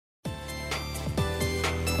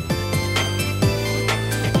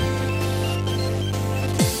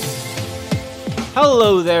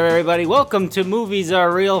Hello there, everybody. Welcome to Movies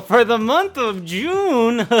Are Real for the month of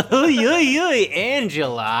June and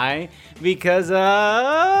July, because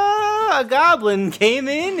a goblin came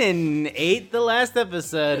in and ate the last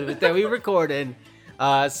episode that we recorded.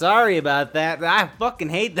 Sorry about that. I fucking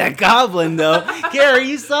hate that goblin, though. Gary,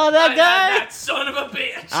 you saw that guy? That son of a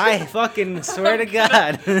bitch. I fucking swear to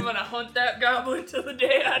God. I'm gonna hunt that goblin to the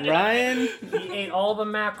day I die. Ryan? He ate all the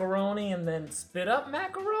macaroni and then spit up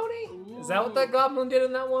macaroni? Is that what that goblin did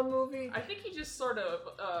in that one movie? I think he just sort of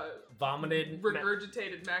Vomited?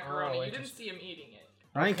 regurgitated macaroni. Oh, You didn't see him eating it.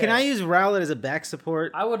 Ryan, Okay. can I use Rowlet as a back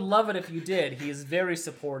support? I would love it if you did. He is very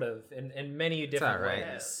supportive in many different alright.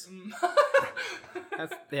 ways.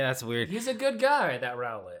 That's weird. He's a good guy, that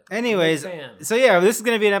Rowlet. Anyways, Big fan. so yeah, this is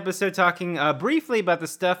going to be an episode talking briefly about the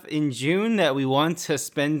stuff in June that we want to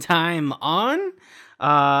spend time on.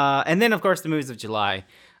 And then, of course, the movies of July.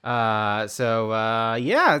 Yeah,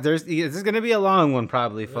 this is going to be a long one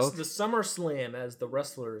probably, This is folks. the Summer Slam, as the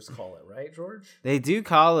wrestlers call it, right, George? They do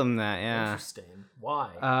call them that, yeah. Interesting. Why?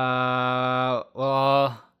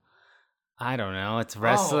 Well, I don't know. It's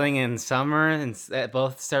wrestling in summer, and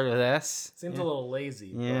both start with S. Seems Yeah. a little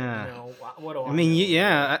lazy. But, Yeah. you know, what do I I mean, know?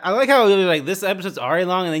 yeah, I like how it was like this episode's already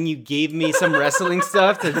long, and then you gave me some wrestling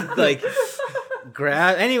stuff to like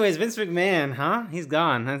grab. Anyways, Vince McMahon, huh? He's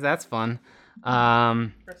gone. That's fun.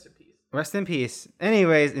 Rest in peace. Rest in peace.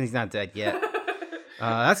 Anyways, and he's not dead yet.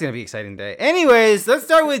 That's gonna be an exciting day. Anyways, let's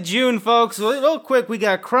start with June, folks. Real quick, we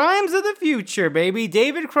got Crimes of the Future, baby.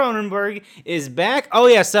 David Cronenberg is back. Oh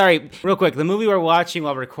yeah, sorry. Real quick, the movie we're watching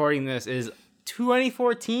while recording this is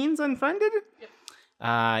 2014's Unfriended.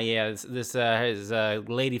 Yeah, his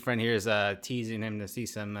lady friend here is teasing him to see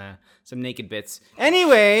some naked bits.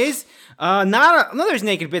 Anyways, there's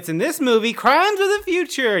naked bits in this movie, Crimes of the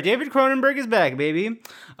Future. David Cronenberg is back, baby.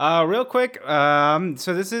 Real quick,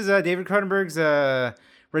 so this is David Cronenberg's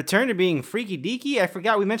return to being freaky deaky. I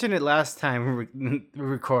forgot we mentioned it last time we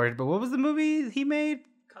recorded, but what was the movie he made?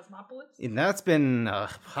 Cosmopolis? And that's been a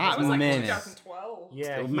hot That was like minute. 2012.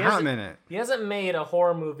 Yeah, A he hot hasn't, minute. he hasn't made a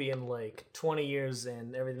horror movie in like 20 years,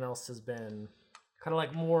 and everything else has been kind of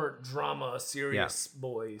like more drama, serious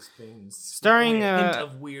boys things. Starring, With a hint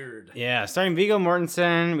of weird. Yeah, starring Viggo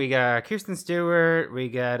Mortensen. We got Kirsten Stewart. We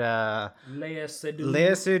got Léa Seydoux.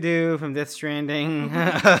 Léa Seydoux from Death Stranding.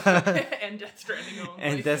 And Death Stranding only.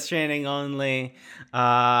 And Death Stranding only. We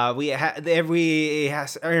are in a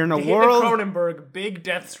David world. Cronenberg, big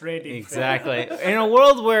Death Stranding. Exactly. In a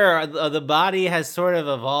world where the body has sort of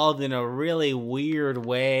evolved in a really weird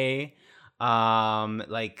way.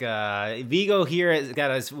 Viggo here has got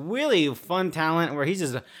this really fun talent where he's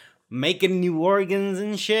just making new organs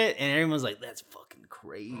and shit, and everyone's like, "That's fucking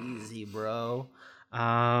crazy, bro."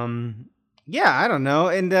 Yeah, I don't know,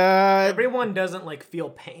 and Everyone doesn't like feel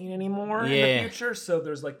pain anymore in Yeah. the future, so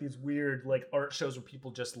there's like these weird like art shows where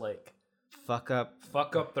people just like fuck up.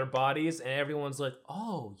 their bodies, and everyone's like,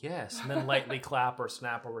 "Oh yes," and then lightly clap or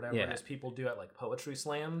snap or whatever Yeah. it is people do at like poetry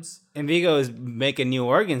slams. And Viggo is making new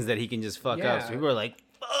organs that he can just fuck up. Yeah. So people are like,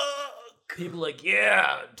 "Fuck." People like,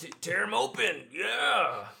 "Yeah, tear them open,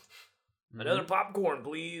 yeah." Another popcorn,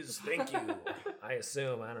 please. Thank you. I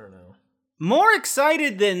assume. I don't know. More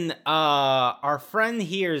excited than our friend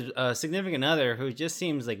here's significant other, who just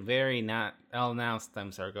seems like very not. Oh, now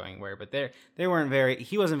things are going weird, but they weren't very.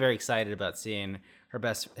 He wasn't very excited about seeing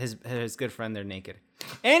his good friend there naked.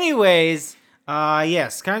 Anyways,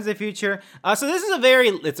 yes, Crimes of the Future. So this is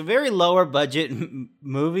a very lower budget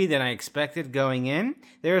movie than I expected going in.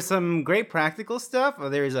 There's some great practical stuff.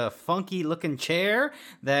 There's a funky looking chair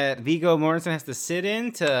that Viggo Mortensen has to sit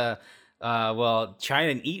in to. Try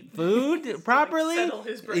and eat food properly. settle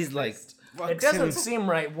his He's like, breakfast. fucks It doesn't him. seem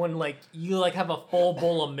right when like you like have a full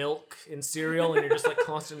bowl of milk and cereal and you're just like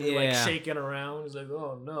constantly like Yeah. shaking around. It's like,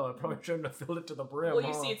 oh no, I probably shouldn't have filled it to the brim. Well,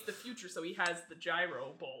 you huh?" see, it's the future, so he has the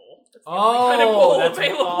gyro bowl. That's the only kind of bowl that's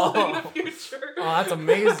available in the future. Oh, that's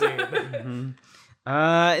amazing.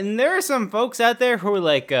 And there are some folks out there who are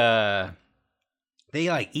like, they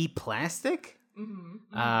like eat plastic. Mm-hmm.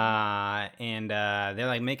 And they're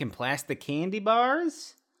like making plastic candy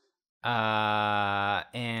bars.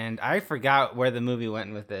 And I forgot where the movie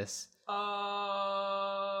went with this.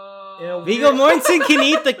 Viggo Mortensen can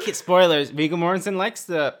eat the spoilers. Viggo Mortensen likes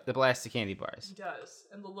the plastic candy bars. He does,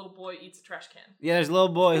 and the little boy eats a trash can. Yeah, there's a little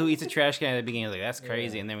boy who eats a trash can at the beginning. Like, that's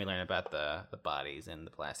crazy. And then we learn about the bodies and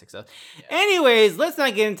the plastic stuff. Yeah. Anyways, let's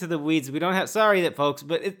not get into the weeds. We don't have, sorry that folks,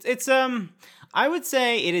 but it's I would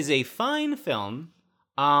say it is a fine film.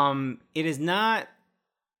 It is not,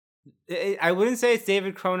 I wouldn't say it's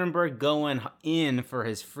David Cronenberg going in for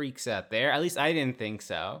his freaks out there. At least I didn't think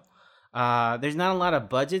so. There's not a lot of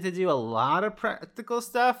budget to do a lot of practical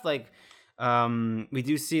stuff. Like, we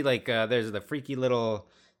do see like there's the freaky little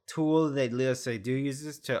tool that Leo Seydoux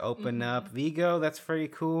uses to open up Vigo. That's pretty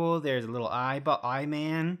cool. There's a little eye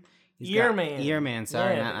man. Ear man.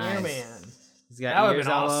 Sorry, not eyes. Ear man. He's got ears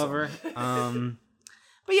all over.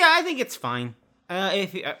 But yeah, I think it's fine.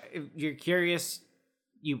 If you're curious,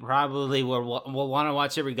 you probably will want to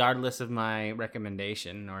watch it regardless of my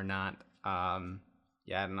recommendation or not.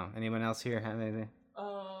 Yeah, I don't know. Anyone else here have anything?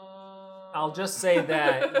 I'll just say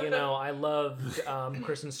that, I loved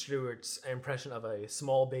Kristen Stewart's impression of a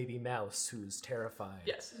small baby mouse who's terrified.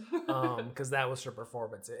 Yes. Because that was her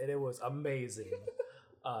performance. It was amazing.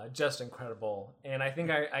 Just incredible. And I think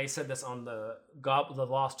I said this on the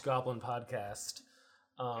Lost Goblin podcast.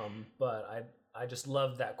 But I just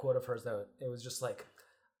loved that quote of hers, though. It was just like,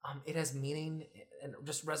 it has meaning and it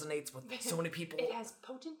just resonates with so many people. It has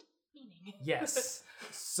potent meaning. Yes.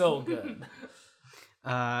 So good.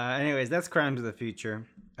 Anyways, that's Crimes of the Future.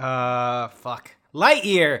 Fuck.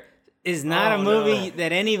 Lightyear is not a movie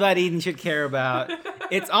that anybody should care about.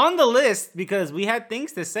 It's on the list because we had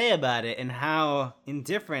things to say about it and how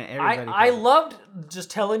indifferent everybody I loved just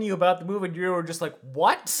telling you about the movie and you were just like,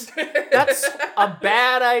 what? That's a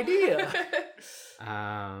bad idea.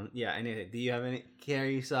 Yeah, anyway, do you have any...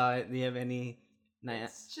 Carrie, you saw it. Do you have any...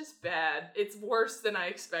 It's just bad. It's worse than I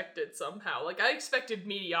expected somehow. Like, I expected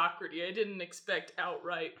mediocrity. I didn't expect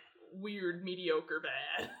outright weird, mediocre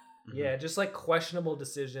bad. Yeah, just like questionable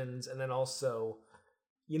decisions, and then also,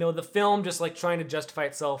 the film just like trying to justify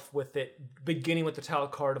itself with it beginning with the title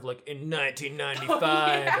card of like, in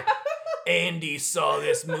 1995, Andy saw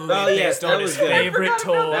this movie based on his favorite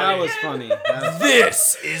toy. That was funny.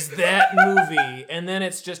 This is that movie. And then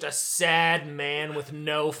it's just a sad man with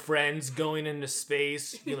no friends going into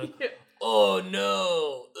space. You're like, oh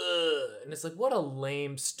no. And it's like, what a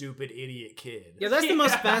lame, stupid, idiot kid. Yeah, that's the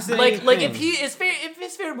most fascinating like thing. if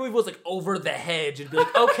his favorite movie was like Over the Hedge, it'd be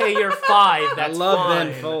like, okay, you're 5, that's fine. I love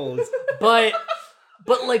Ben Folds. But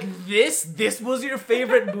like this was your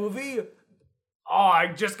favorite movie? Oh, I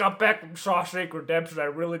just got back from Shawshank Redemption. I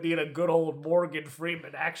really need a good old Morgan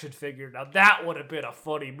Freeman action figure. Now that would have been a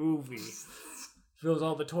funny movie. Fills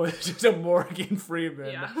all the toys just a Morgan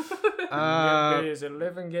Freeman. Yeah. Get busy,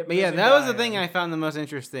 live and get But yeah, busy that was the dying. thing I found the most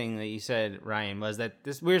interesting that you said, Ryan, was that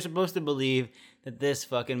we're supposed to believe that this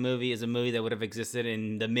fucking movie is a movie that would have existed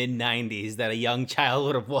in the mid-90s that a young child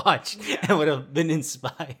would have watched and would have been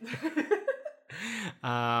inspired.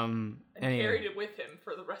 And anyway. carried it with him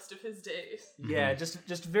for the rest of his days. Yeah,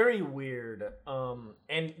 just very weird.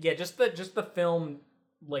 And yeah, just the film,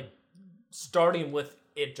 like, starting with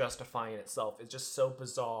it justifying itself is just so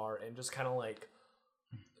bizarre and just kind of like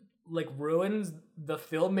ruins the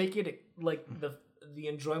filmmaking, like the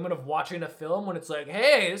enjoyment of watching a film when it's like,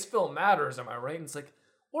 hey, this film matters, am I right? And it's like,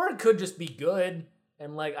 or it could just be good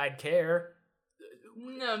and like I'd care.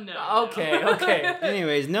 No. Okay.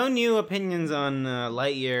 Anyways, no new opinions on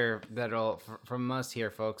Lightyear from us here,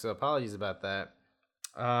 folks. So apologies about that.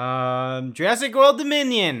 Jurassic World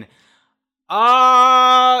Dominion.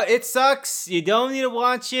 It sucks. You don't need to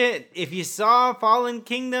watch it. If you saw Fallen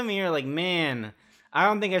Kingdom, you're like, man, I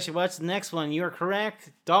don't think I should watch the next one. You're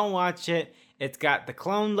correct. Don't watch it. It's got the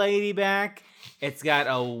clone lady back. It's got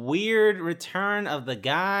a weird return of the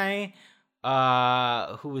guy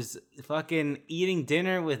who was fucking eating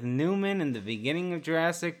dinner with Newman in the beginning of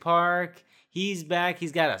Jurassic Park. He's back.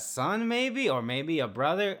 He's got a son, maybe, or maybe a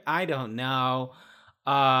brother. I don't know.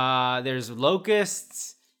 There's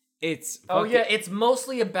locusts. It's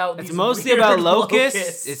mostly about It's mostly about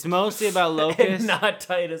locusts. It's mostly about locusts. And not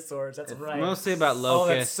dinosaurs. That's right. Mostly about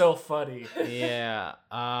locusts. Oh, that's so funny. Yeah.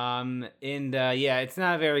 Yeah, it's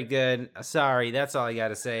not very good. Sorry, that's all I got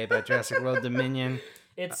to say about Jurassic World Dominion.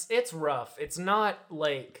 It's rough. It's not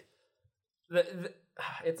like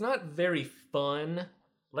it's not very fun.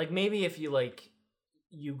 Like maybe if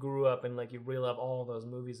you grew up and like you really love all of those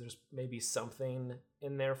movies, there's maybe something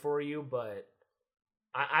in there for you, but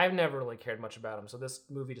I've never really cared much about them. So this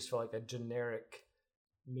movie just felt like a generic,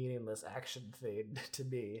 meaningless action thing to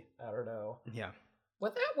me. I don't know. Yeah.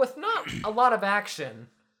 With not a lot of action.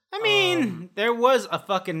 I mean, there was a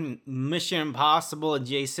fucking Mission Impossible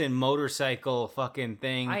adjacent motorcycle fucking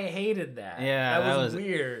thing. I hated that. Yeah, that was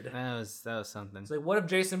weird. That was something. It's like, what if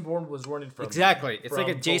Jason Bourne was running from Exactly. It's like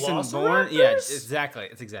a Jason Bourne. Yeah, exactly.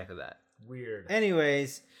 It's exactly that. Weird.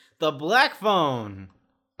 Anyways, The Black Phone.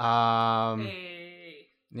 Hey.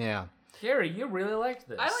 Yeah. Carrie, you really liked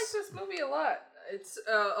this. I like this movie a lot. It's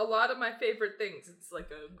a lot of my favorite things. It's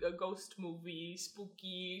like a ghost movie,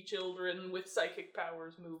 spooky children with psychic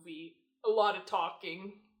powers movie. A lot of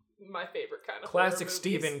talking. my favorite kind of Classic horror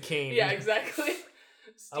Stephen movies. King. Yeah, exactly.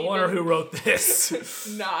 I wonder who wrote this.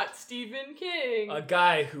 Not Stephen King. A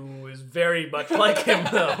guy who is very much like him,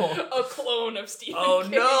 though. A clone of Stephen Oh,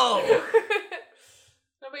 King. no!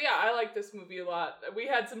 No, but yeah, I like this movie a lot. We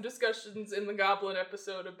had some discussions in the Goblin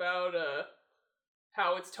episode about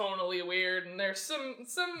how it's tonally weird, and there's some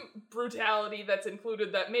brutality that's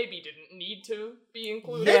included that maybe didn't need to be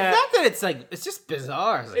included. Yeah. It's not that it's like, it's just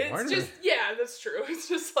bizarre. It's, like, It's just, yeah, that's true. It's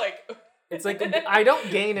just like... It's like, I don't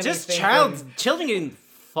gain anything just from... children getting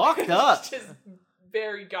fucked up. Just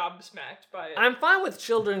very gobsmacked by it. I'm fine with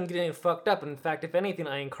children getting fucked up. In fact, if anything,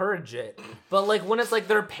 I encourage it. But like when it's like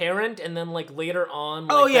their parent, and then like later on,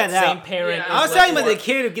 like, that same parent. yeah. is, I was like, talking about more- the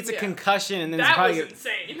kid who gets a Yeah. concussion and then that probably was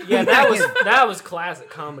insane. Yeah, that was classic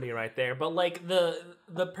comedy right there. But like the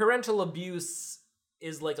parental abuse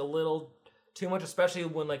is like a little too much, especially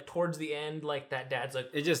when like towards the end, like that dad's like,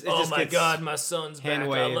 it just "Oh my gets god, my son's back. I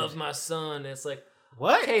hand-waved. love my son." It's like,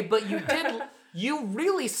 what? okay, but you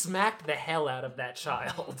really smacked the hell out of that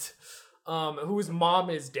child, whose mom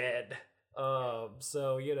is dead.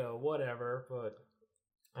 So you know, whatever. But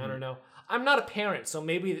I don't know. I'm not a parent, so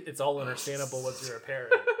maybe it's all understandable once you're a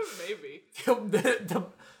parent. Maybe.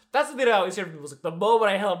 That's the thing I always hear from people. Is like, the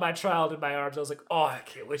moment I held my child in my arms, I was like, "Oh, I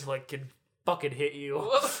can't wait till I can fucking hit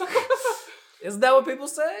you." Isn't that what people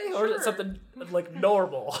say, or is it Sure. something like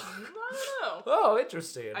normal? I don't know. Oh,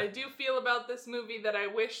 interesting. I do feel about this movie that I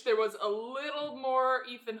wish there was a little more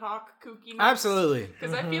Ethan Hawke kookiness. Absolutely.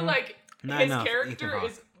 Because I feel like Not his enough character Ethan Hawke.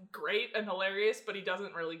 is great and hilarious, but he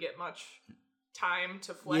doesn't really get much time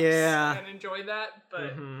to flex Yeah. and enjoy that.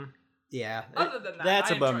 But Yeah. other than that,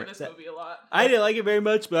 that's I a bummer. enjoy this movie a lot. I didn't like it very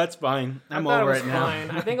much, but that's fine. I'm I thought over it was it now.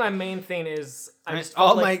 fine. I think my main thing is I just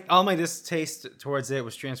all felt like, my distaste towards it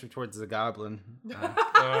was transferred towards the Goblin.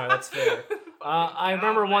 that's fair. I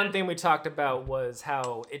remember God. one thing we talked about was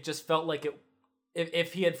how it just felt like it.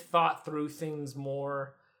 If he had thought through things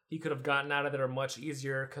more, he could have gotten out of there much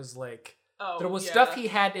easier. Because like Oh, there was yeah. stuff he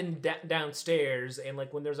had in downstairs, and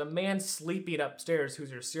like when there's a man sleeping upstairs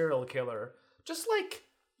who's your serial killer, just like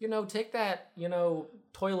take that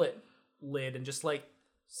toilet lid and just like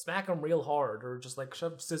smack him real hard, or just like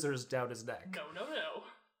shove scissors down his neck. No.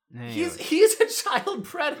 Anyway. He's a child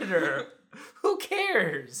predator. Who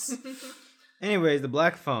cares? Anyways, the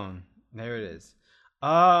Black Phone. There it is.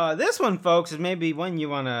 This one, folks, is maybe one you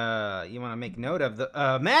wanna make note of. The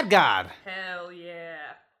Mad God. Hell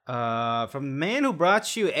yeah. From the man who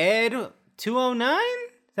brought you Ed 209.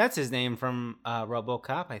 That's his name from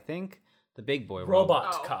RoboCop, I think. The big boy.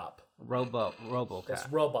 Robot Oh. cop. RoboCop. That's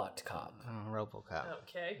robot cop. RoboCop.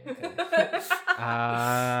 Okay.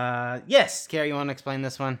 Yes, Carrie, you want to explain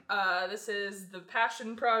this one? This is the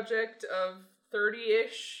passion project of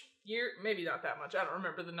 30-ish years, maybe not that much. I don't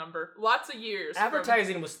remember the number. Lots of years.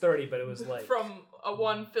 Advertising was 30, but it was like from a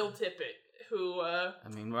one Phil Tippett who. I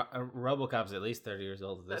mean, RoboCop's at least 30 years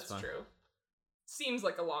old at this That's one. true. Seems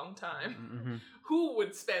like a long time. Mm-hmm. Who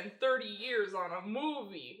would spend 30 years on a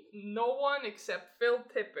movie? No one except Phil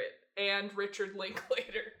Tippett and Richard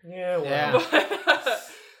Linklater. yeah, well. Yeah.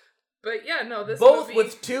 But yeah, no, this Both movie...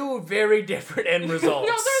 with two very different end No, results.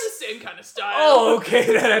 they're the same kind of style. Oh, okay,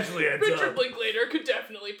 that actually adds Richard up. Linklater could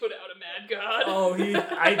definitely put out a Mad God. Oh,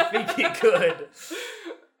 I think he could.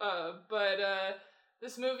 But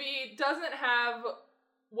this movie doesn't have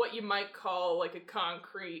what you might call like a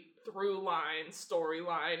concrete through line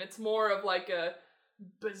storyline. It's more of like a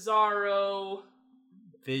bizarro.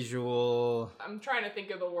 Visual. I'm trying to think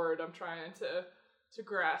of the word I'm trying to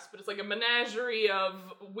grasp, but it's like a menagerie of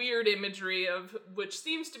weird imagery of which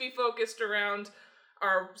seems to be focused around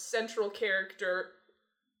our central character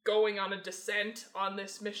going on a descent on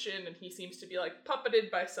this mission, and he seems to be like puppeted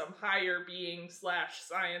by some higher being /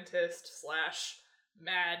 scientist /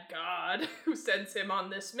 mad god who sends him on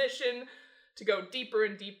this mission to go deeper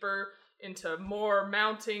and deeper into more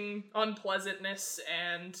mounting unpleasantness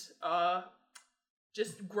and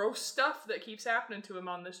just gross stuff that keeps happening to him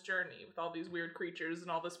on this journey with all these weird creatures and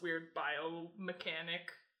all this weird biomechanic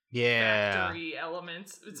factory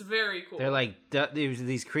elements. It's very cool. They're like there's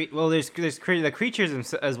these the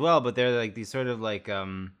creatures as well, but they're like these sort of like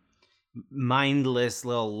mindless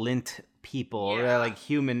little lint people. Yeah. They're like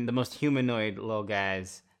the most humanoid little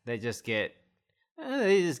guys. They just get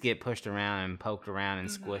pushed around and poked around and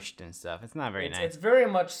squished and stuff. It's not very nice. It's very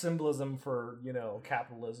much symbolism for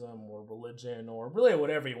capitalism or religion or really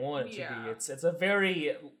whatever you want it to Yeah. be. It's a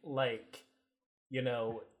very like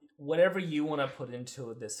whatever you want to put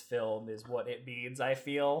into this film is what it means, I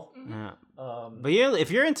feel. Yeah. But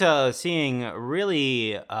if you're into seeing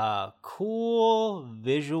really cool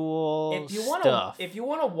visual stuff, if you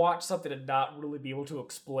want to watch something and not really be able to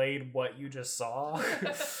explain what you just saw,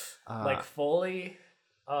 like fully,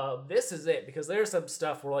 this is it, because there's some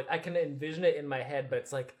stuff where like I can envision it in my head, but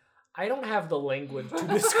it's like I don't have the language to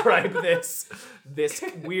describe this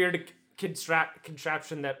weird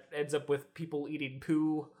contraption that ends up with people eating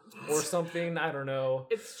poo or something. I don't know.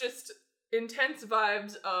 It's just intense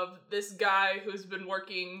vibes of this guy who's been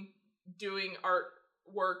doing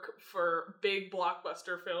artwork for big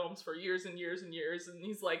blockbuster films for years and years and years, and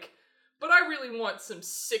he's like, but I really want some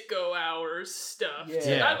sicko hours stuff.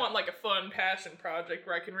 Yeah. I want like a fun passion project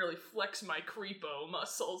where I can really flex my creepo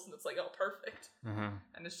muscles, and it's like, oh, perfect.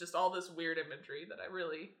 And it's just all this weird imagery that I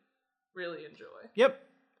really, really enjoy. Yep.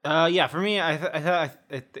 Yeah, for me, I thought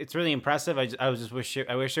it's really impressive. I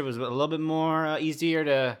wish it was a little bit more easier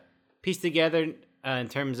to piece together in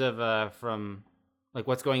terms of from like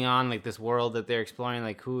what's going on, like this world that they're exploring,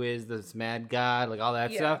 like who is this mad god, like all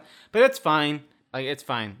that stuff. But it's fine. Like it's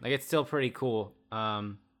fine. Like it's still pretty cool.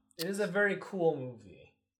 It is a very cool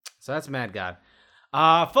movie. So that's Mad God.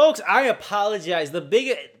 Folks, I apologize.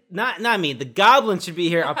 Not me. The Goblin should be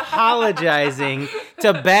here apologizing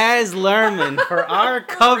to Baz Luhrmann for our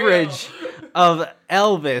coverage of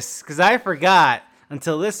Elvis, because I forgot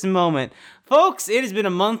until this moment. Folks, it has been a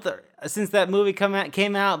month since that movie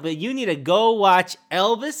came out, but you need to go watch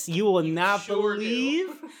Elvis. You will not believe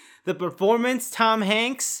the performance Tom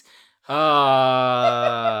Hanks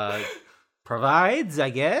provides, I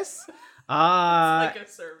guess. It's like a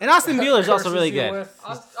service. And Austin Butler is also really good.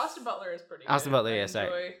 Austin Butler is pretty good. Austin Butler, yeah,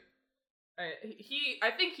 sorry. I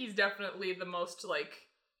think he's definitely the most like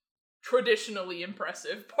traditionally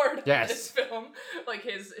impressive part of this film. Like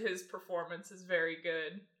his performance is very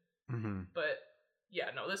good. But yeah,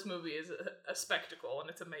 no, this movie is a spectacle and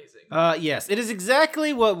it's amazing. Yes, it is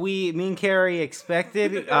exactly what me and Carrie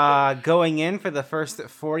expected going in for the first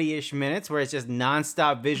 40-ish minutes, where it's just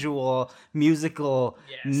nonstop visual musical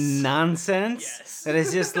nonsense. Yes. That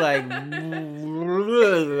is just like, and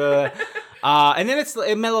then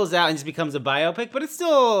it mellows out and just becomes a biopic, but it's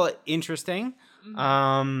still interesting.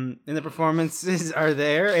 And the performances are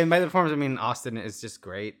there, and by the performance I mean Austin is just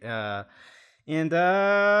great. Unchained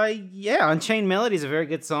Melody is a very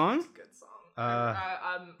good song. It's a good song.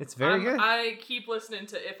 It's very good. I keep listening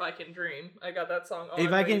to If I Can Dream. I got that song on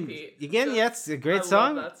repeat. It's a great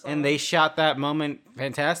song. Love that song. And they shot that moment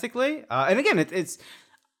fantastically. And again, it's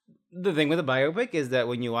the thing with a biopic is that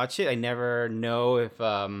when you watch it, I never know if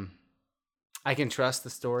I can trust the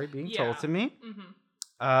story being told to me.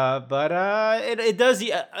 But it does.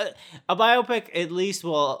 A biopic, at least,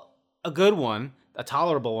 a good one, a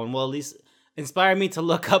tolerable one, will at least inspire me to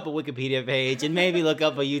look up a Wikipedia page and maybe look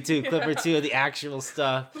up a YouTube clip or two of the actual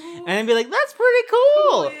stuff and be like, that's pretty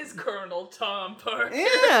cool. Who is Colonel Tom Parker?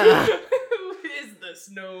 Yeah. Who is the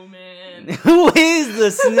snowman? Who is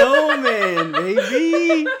the snowman,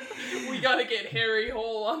 baby? We gotta get Harry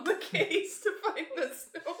Hole on the case to find the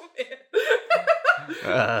snowman.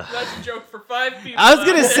 That's a joke for 5 people. I was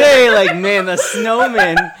gonna say, like, man, the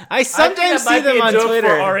snowman. I sometimes see them on Twitter.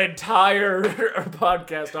 For our entire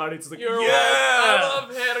podcast audience, like, I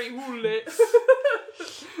love Harry Hole.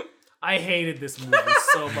 I hated this movie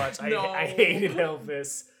so much. I hated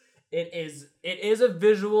Elvis. It is a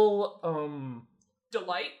visual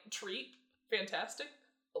delight, treat, fantastic.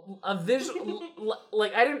 A visual,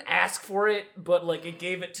 like I didn't ask for it, but like it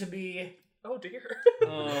gave it to me. Oh dear.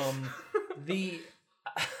 The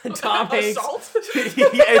Tom Hanks assault.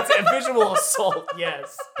 It's a visual assault.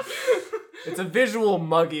 Yes, it's a visual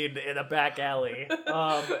mugging in a back alley.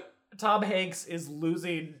 Tom Hanks is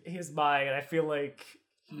losing his mind, and I feel like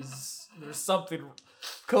there's something.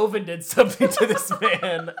 COVID did something to this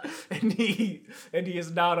man, and he is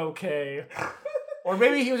not okay. Or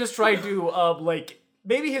maybe he was just trying to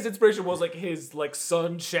maybe his inspiration was like his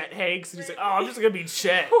son Chet Hanks, and he's like, oh, I'm just gonna be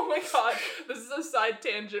Chet. Oh my god, this is a side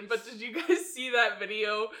tangent, but did you guys see that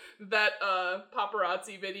video, that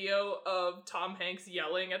paparazzi video of Tom Hanks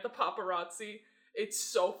yelling at the paparazzi? It's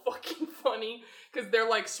so fucking funny, because they're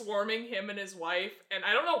like swarming him and his wife, and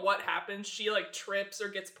I don't know what happens. She like trips or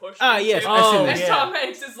gets pushed. Yes. And Tom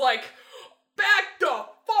Hanks is like, back the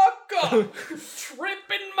fuck up,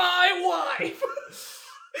 tripping my wife.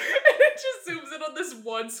 And it just zooms in on this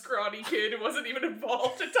one scrawny kid who wasn't even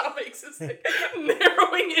involved, and Tom Hanks is like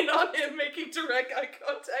narrowing in on him, making direct eye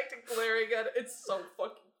contact and glaring at it. It's so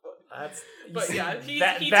fucking funny.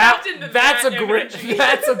 He tapped into that's that a great energy.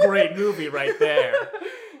 that's a great movie right there.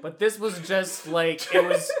 But this was just like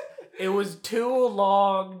it It was too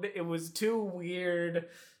long. It was too weird.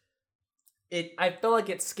 I felt like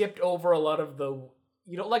it skipped over a lot of the,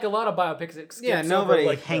 like a lot of biopics. It skips Yeah, nobody over,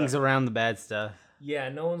 like, hangs around the bad stuff. Yeah,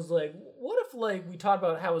 no one's like, what if like we talked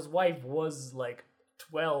about how his wife was like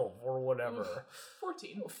 12 or whatever.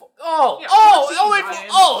 14. Oh, Yeah, wait, 14,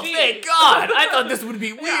 oh, Ryan. thank God! I thought this would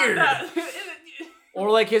be weird. Yeah, Or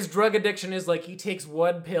like his drug addiction is like he takes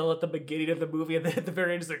one pill at the beginning of the movie and then at the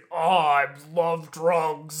very end he's like, oh, I love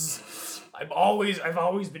drugs. I've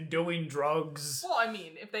always been doing drugs. well, I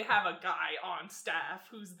mean, if they have a guy on staff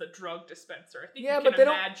who's the drug dispenser, I think Yeah, you but can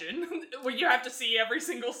they imagine where you have to see every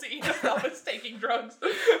single scene of Elvis taking drugs.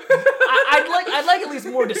 I'd like at least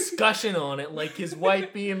more discussion on it, like his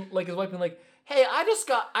wife being like, hey, I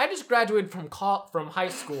just graduated from high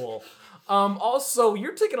school. Also,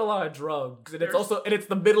 you're taking a lot of drugs, and it's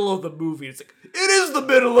the middle of the movie. It's like, it is the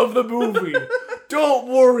middle of the movie. Don't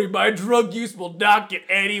worry, my drug use will not get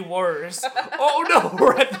any worse. Oh no,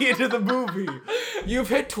 we're at the end of the movie. You've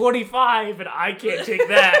hit 25, and I can't take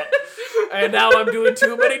that. And now I'm doing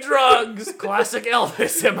too many drugs. Classic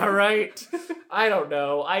Elvis, am I right? I don't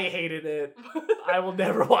know. I hated it. I will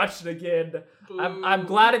never watch it again. I'm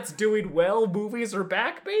glad it's doing well. Movies are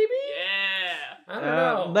back, baby. Yeah. I don't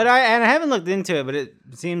know. But I haven't looked into it, but it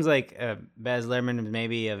seems like Baz Luhrmann is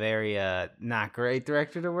maybe a very not great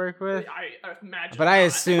director to work with. I imagine. But I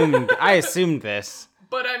not. assumed this.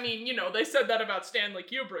 But I mean, they said that about Stanley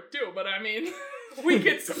Kubrick too. But I mean, we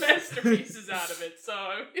get some masterpieces out of it. So.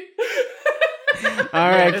 All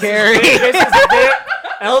right, Yeah, Carrie.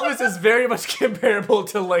 Elvis is very much comparable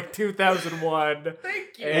to like 2001.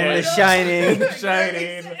 Thank you. And The Shining. The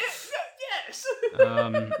Shining. Yes.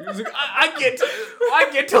 He's like, I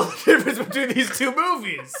can't tell the difference between these two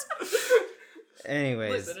movies.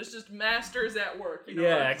 Anyways, Listen, it's just masters at work. You know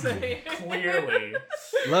Yeah, what I'm saying? clearly.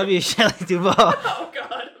 love you, Shelley Duvall. Oh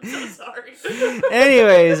God, I'm so sorry.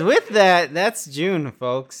 Anyways, with that's June,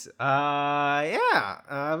 folks.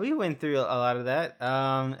 We went through a lot of that.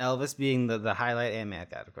 Elvis being the highlight, and Mad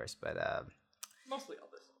God, of course, but Mostly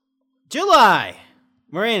Elvis. July,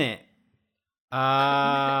 we're in it. The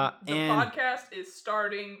And podcast is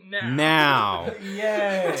starting now. now,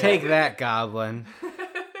 Yay. take that, Goblin.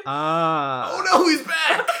 Oh no, he's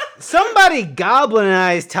back! Somebody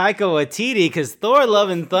goblinized Taika Waititi because Thor: Love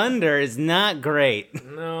and Thunder is not great.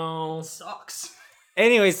 No. Sucks.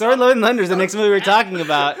 Anyways, Thor: Love and Thunder is the next movie we're talking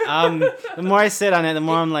about. The more I sit on it, the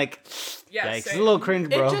more I'm like, Yeah, yikes, it's same. a little cringe,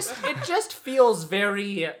 bro. It just feels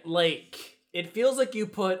very like it feels like you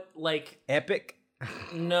put like Epic.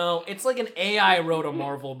 no, it's like an AI wrote a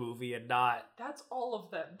Marvel movie and not. That's all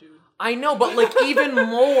of them, dude. I know, but like even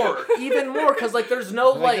more, because like there's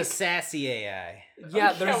no Like like a sassy AI.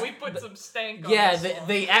 yeah, there's we put some stank on yeah, this one.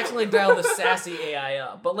 they accidentally dialed the sassy AI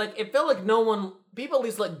up, but like it felt like people at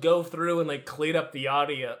least like go through and like clean up the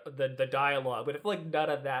audio, the dialogue, but I feel like none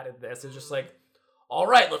of that in this. It's just like, all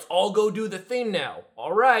right, let's all go do the thing now.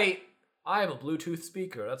 All right, I have a Bluetooth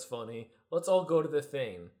speaker. That's funny. Let's all go to the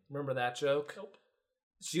thing. Remember that joke? Nope.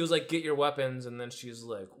 She was like, get your weapons, and then she's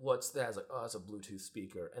like, what's that? I was like, oh, it's a Bluetooth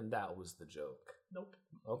speaker, and that was the joke. Nope.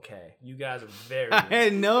 Okay, you guys are very. I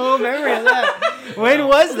had no memory of that. When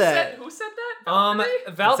was that? Who said that?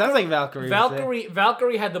 It sounds like Valkyrie.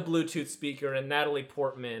 Valkyrie had the Bluetooth speaker, and Natalie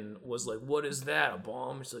Portman was like, "What is that? A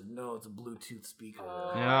bomb?" She's like, "No, it's a Bluetooth speaker."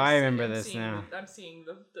 Oh, No, I remember I'm this seeing now. I'm seeing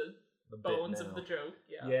the bit bones now. of the joke.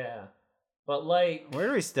 Yeah. Yeah, but like, Where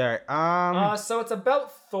do we start? so it's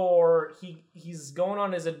about Thor. He's going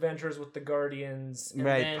on his adventures with the Guardians. And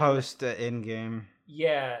right then, post in game.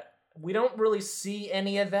 Yeah, we don't really see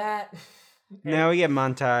any of that. Now we get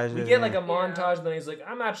montage. We get like a montage, and then he's like,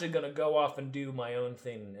 I'm actually gonna go off and do my own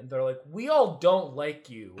thing. And they're like, we all don't like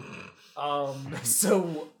you.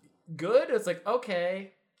 So good? It's like,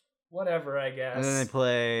 okay, whatever, I guess. And then they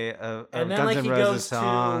play a and then Guns like N' he Roses goes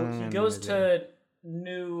song. to and goes they- to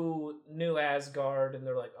New Asgard, and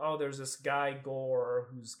they're like, oh, there's this guy Gore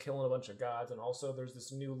who's killing a bunch of gods, and also there's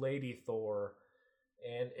this new lady Thor.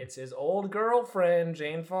 And it's his old girlfriend,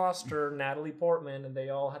 Jane Foster, Natalie Portman, and they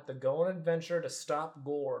all have to go on an adventure to stop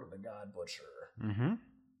Gore, the God Butcher. Mhm.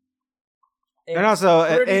 And also,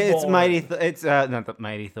 pretty it's boring. Mighty. It's not the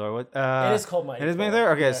Mighty Thor. What? It is called Mighty It is Mighty Thor.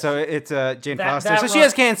 Thor. Okay, Yeah. so it's Jane That- Foster. that So she run-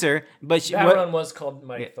 has cancer, but she. That what- run was called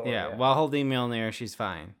Mighty Thor. yeah, while holding Mjolnir, she's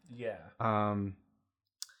fine. Yeah.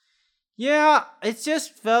 Yeah, it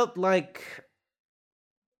just felt like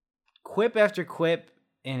quip after quip,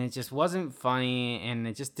 and it just wasn't funny, and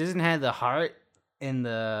it just doesn't have the heart and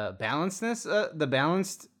the balancedness, the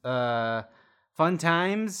balanced fun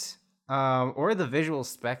times, or the visual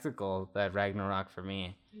spectacle that Ragnarok for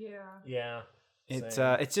me. Yeah. Yeah.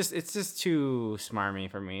 it's just too smarmy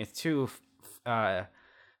for me. It's too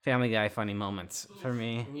Family Guy funny moments for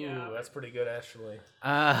me. Yeah. Ooh, that's pretty good actually.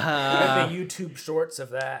 Uh, The YouTube shorts of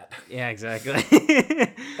that. yeah, exactly.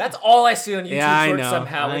 That's all I see on YouTube Yeah, I shorts know,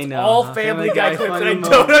 somehow. I It's know. all Family Family Guy Guy clips, and funny I moments.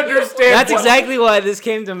 don't understand. That's what- exactly why this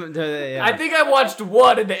came to. Yeah. I think I watched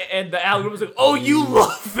one, and the algorithm was like, "Oh, you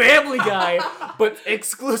love Family Guy, but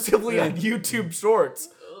exclusively on YouTube Shorts."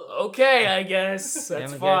 Okay, I guess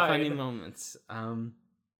that's Family Guy funny fine. moments.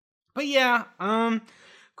 But yeah,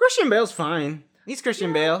 Christian Bale's fine. He's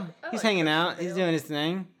Christian Bale. I He's like hanging Christian out. He's Bale. doing his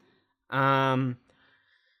thing.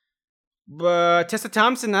 But Tessa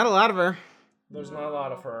Thompson, not a lot of her. There's not a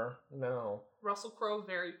lot of her. No, Russell Crowe,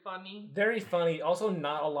 very funny. very funny. Also,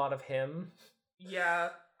 not a lot of him. Yeah.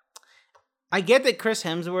 I get that Chris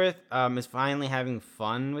Hemsworth is finally having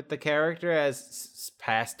fun with the character as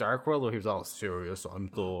past Dark World, where he was all serious on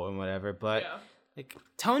Thor and whatever. But Yeah. like,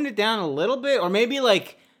 toned it down a little bit, or maybe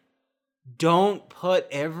like don't put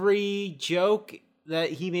every joke that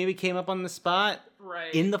he maybe came up on the spot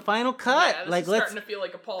Right. in the final cut. Yeah, this like is let's. starting to feel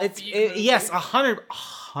like a Paul It's Feig movie. yes, 100%.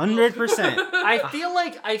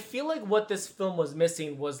 I feel like what this film was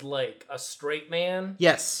missing was like a straight man.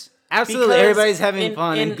 Yes, absolutely. Because Everybody's having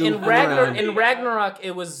fun and goofing around. In Ragnarok,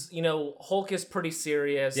 it was, you know, Hulk is pretty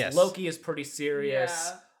serious. Yes. Loki is pretty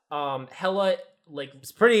serious. Hela, like,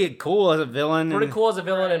 It's pretty cool as a villain. pretty and- cool as a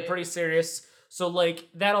villain and Right. pretty serious. So, like,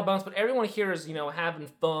 that'll bounce. But everyone here is, you know, having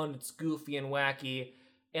fun. It's goofy and wacky.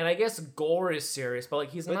 And I guess Gore is serious, but, like,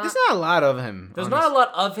 he's But not. there's not a lot of him. There's not a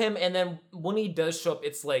lot of him, and then when he does show up,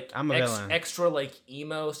 it's like I'm a villain. extra like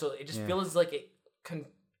emo. So it just Yeah. feels like it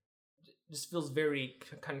just feels very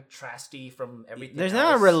contrasty from everything. There's else.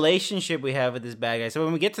 not a relationship we have with this bad guy. So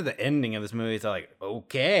when we get to the ending of this movie, it's like,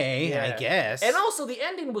 okay, I Yeah. guess. And also the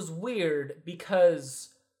ending was weird because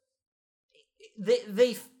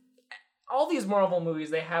they all these Marvel movies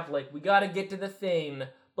they have like we got to get to the thing.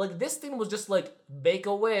 But like this thing was just like make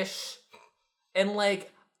a wish, and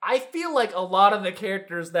like I feel like a lot of the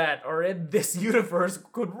characters that are in this universe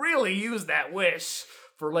could really use that wish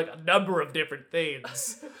for like a number of different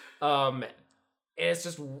things. And it's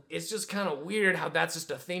just kind of weird how that's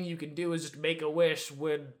just a thing you can do is just make a wish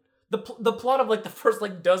when the plot of like the first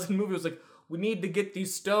like dozen movies was like we need to get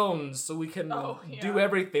these stones so we can do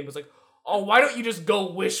everything. It's like, oh, why don't you just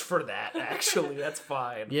go wish for that? Actually, that's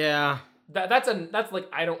fine. yeah. That's like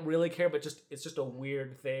I don't really care, but it's just a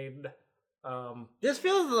weird thing. This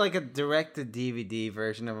feels like a direct-to-DVD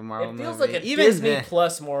version of a Marvel It movie. feels like a Even Disney the-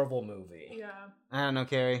 Plus Marvel movie. Yeah. I don't know,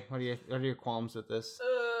 Carrie. What are your qualms with this?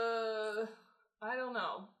 I don't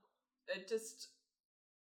know. It just.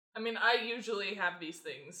 I mean, I usually have these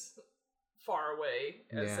things far away,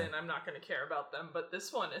 as Yeah. in I'm not going to care about them, but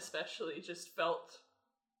this one especially just felt.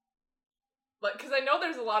 Like, because I know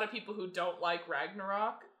there's a lot of people who don't like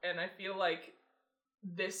Ragnarok, and I feel like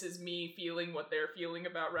this is me feeling what they're feeling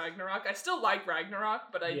about Ragnarok. I still like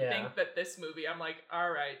Ragnarok, but I Yeah. think that this movie, I'm like, all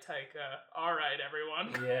right, Taika, all right,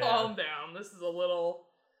 everyone, Yeah. calm down. This is a little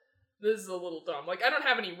dumb. Like, I don't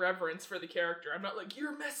have any reverence for the character. I'm not like,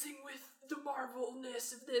 you're messing with the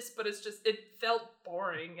Marvel-ness of this, but it's just, it felt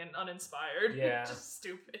boring and uninspired. Yeah. Just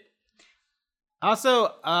stupid.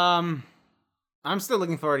 Also, I'm still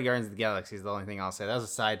looking forward to Guardians of the Galaxy is the only thing I'll say. That was a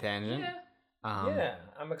side tangent. Yeah. Yeah,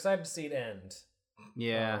 I'm excited to see it end.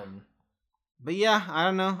 Yeah. But yeah, I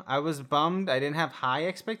don't know. I was bummed. I didn't have high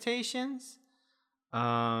expectations.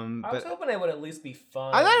 I was But hoping it would at least be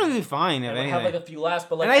fun. I thought it would be fine if and would anything. have like a few laughs,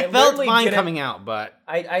 but like and I felt literally fine didn't- coming out, but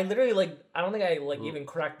I literally like I don't think I like even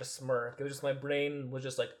cracked a smirk. It was just my brain was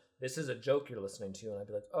just like, this is a joke you're listening to, and I'd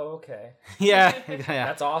be like, oh okay, yeah, yeah.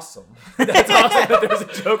 that's awesome. That's awesome that there's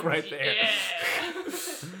a joke right there. Yeah.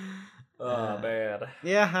 Oh man.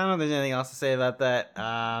 Yeah, I don't know if there's anything else to say about that.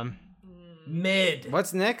 Mid.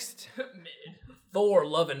 What's next? Mid. Thor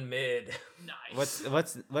loving mid. Nice.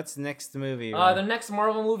 What's next movie? The next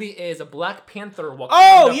Marvel movie is a Black Panther. Wakanda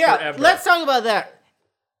Oh yeah, Forever. let's talk about that.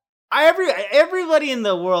 Everybody in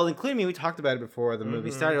the world, including me, we talked about it before the movie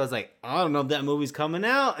started. I was like, I don't know if that movie's coming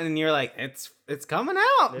out, and you're like, it's coming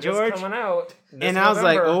out, It is George. coming out. And I was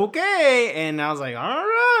like, okay, and I was like, all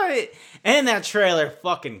right. And that trailer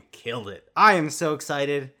fucking killed it. I am so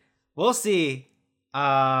excited. We'll see.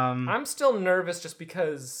 I'm still nervous just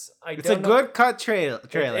because It's a good cut trailer.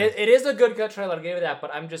 It is a good cut trailer. I'll give it that,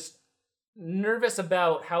 but I'm just nervous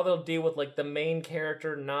about how they'll deal with like the main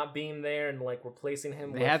character not being there and like replacing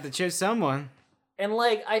him. They had to choose someone. And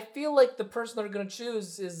like I feel like the person they're gonna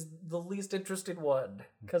choose is the least interested one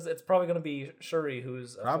because it's probably gonna be Shuri,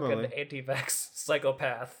 who's a Probably. fucking anti-vax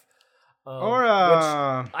psychopath. Or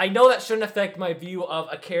which I know that shouldn't affect my view of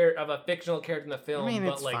a fictional character in the film. I mean,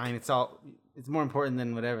 but it's like, fine. It's all It's more important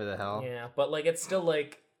than whatever the hell. Yeah, but like it's still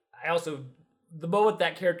like I also the moment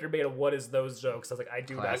that character made a "What is those" jokes, I was like, I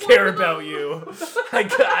do not care about you.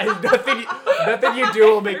 Nothing you do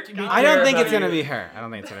will make me. I don't think it's gonna gonna be her. I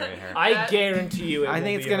don't think it's gonna be her. I guarantee you. I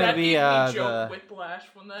think it's gonna gonna That be gave me joke the whiplash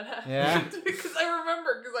when that happened. Yeah? Because I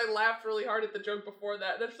remember, because I laughed really hard at the joke before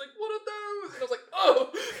that. And then she's like, what are those? And I was like,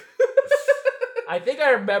 oh. I think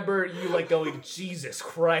I remember you like going, Jesus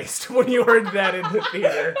Christ, when you heard that in the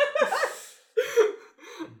theater.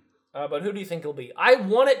 But who do you think it'll be? I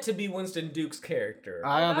want it to be Winston Duke's character.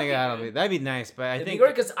 I don't think That'd that'll be. That'd be nice, but I It'd be think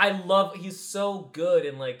great because he's so good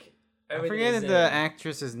and like I everything. forget the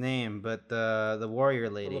actress's name, but the warrior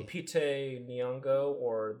lady, Lupita Nyong'o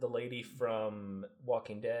or the lady from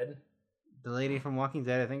Walking Dead. the lady from Walking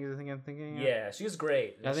Dead. I think is the thing I'm thinking of. Yeah, she's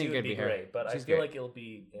great. I think she it would could be be her. great, but She's I feel great. like it'll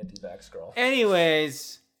be anti-vax girl.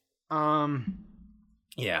 Anyways,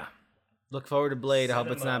 yeah. Look forward to Blade. I hope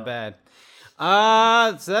it's not Cinema.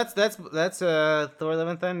 bad. So that's Thor: Love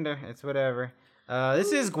and Thunder. It's whatever.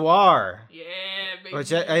 This is Gwar, Yeah, baby.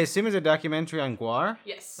 which I assume is a documentary on Gwar.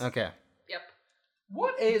 Yes. Okay. Yep.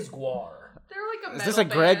 What is Gwar? They're like a Is this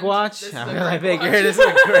metal a Greg band. watch? This is I a really Greg figured watch. this is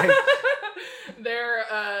a Greg. They're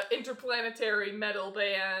interplanetary metal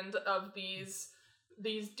band of these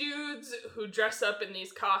dudes who dress up in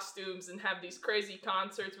these costumes and have these crazy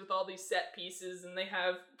concerts with all these set pieces, and they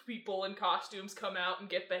have people in costumes come out and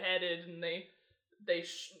get beheaded, and they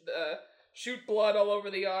shoot blood all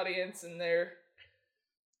over the audience, and they're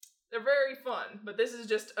very fun. But this is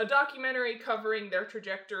just a documentary covering their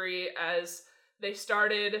trajectory as they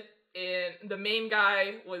started in. The main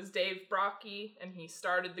guy was Dave Brockie, and he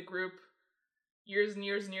started the group years and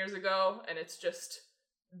years and years ago, and it's just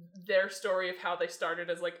their story of how they started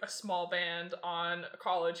as like a small band on a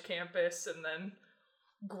college campus and then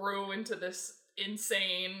grew into this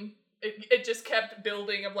insane, it just kept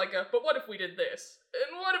building of like but what if we did this?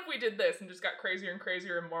 And what if we did this? And just got crazier and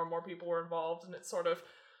crazier, and more people were involved, and it sort of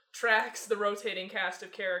tracks the rotating cast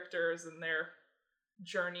of characters and their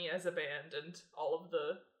journey as a band and all of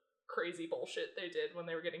the crazy bullshit they did when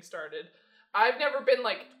they were getting started. I've never been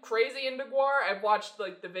like crazy into Gwar. I've watched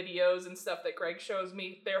like the videos and stuff that Greg shows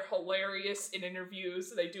me. They're hilarious in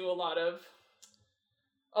interviews. They do a lot of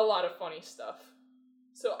funny stuff.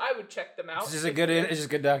 So I would check them out. It's just a good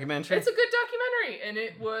documentary. It's a good documentary, and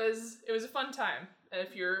it was a fun time. And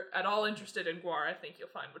if you're at all interested in Gwar, I think you'll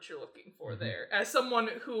find what you're looking for there. As someone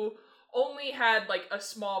who only had like a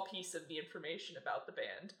small piece of the information about the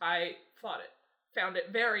band, I found it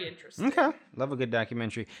very interesting. Okay. Love a good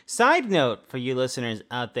documentary. Side note for you listeners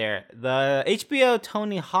out there, the HBO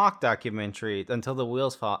Tony Hawk documentary, Until the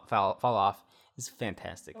Wheels Fall Off, is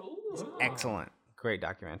fantastic. It's Ooh. excellent. Great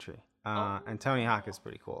documentary. And Tony Hawk is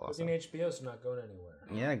pretty cool It's also. in HBO, so not going anywhere.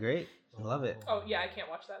 Yeah, great. I love it. Oh yeah, I can't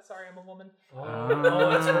watch that. Sorry, I'm a woman. Oh,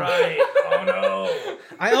 that's right. Oh no.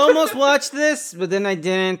 I almost watched this, but then I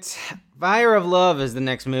didn't. Fire of Love is the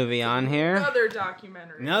next movie on here. Another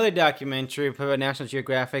documentary. Another documentary put by National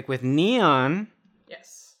Geographic with Neon.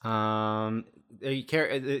 Yes. Ryan,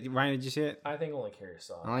 did you see it? I think only Carrie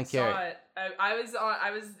saw it. I like Saw Carrie. it.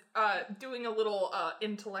 I was doing a little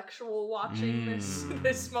intellectual watching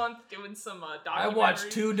this month, doing some documentaries. I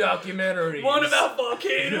watched 2 documentaries. One about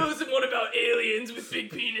volcanoes and one about aliens with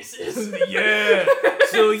big penises. Yeah.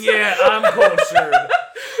 So yeah, I'm cultured.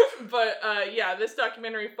 But yeah, this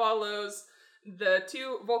documentary follows the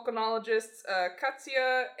 2 volcanologists,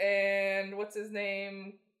 Katya and what's his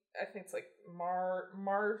name? I think it's like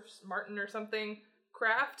Martin or something,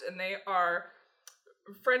 Kraft, and they are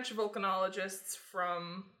French volcanologists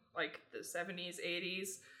from like the 70s,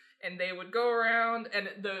 80s, and they would go around, and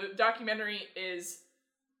the documentary is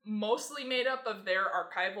mostly made up of their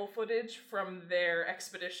archival footage from their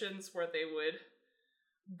expeditions where they would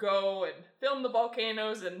go and film the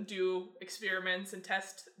volcanoes and do experiments and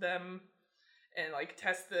test them and like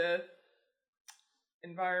test the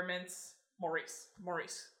environments. Maurice,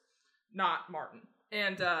 not Martin.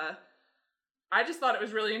 And I just thought it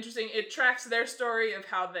was really interesting. It tracks their story of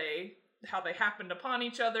how they happened upon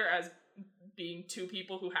each other as being 2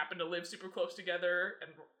 people who happen to live super close together,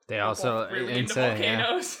 and They were also both really into insane, yeah.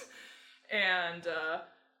 volcanoes. And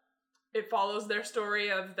it follows their story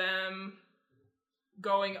of them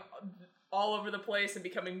going all over the place and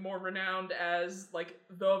becoming more renowned as like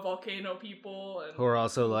the volcano people, and Who are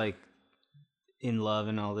also like in love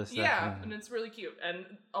and all this stuff. yeah, and it's really cute, and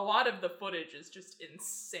a lot of the footage is just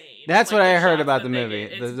insane. That's Like, what the I heard shots about that the they movie.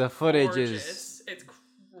 get, The it's footage gorgeous. It's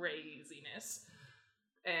craziness.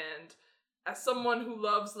 And as someone who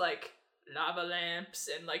loves like lava lamps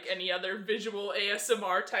and like any other visual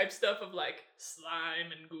ASMR type stuff of like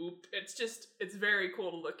slime and goop. It's very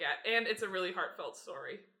cool to look at, and it's a really heartfelt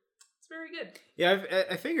story. It's very good. Yeah,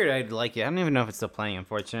 I figured I'd like it. I don't even know if it's still playing,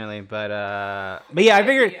 unfortunately, but yeah, I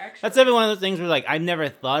figured that's every one of those things where like I've never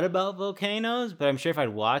thought about volcanoes, but I'm sure if I'd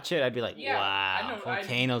watch it, I'd be like, wow,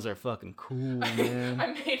 volcanoes are fucking cool, man. I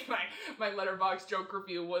made my Letterboxd joke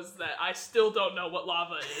review was that I still don't know what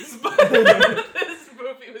lava is, but this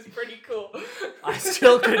movie was pretty cool. I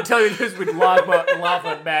still couldn't tell you this with lava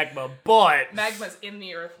and magma, but magma's in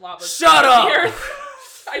the earth, lava's shut up. The earth.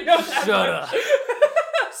 I know that. Shut up.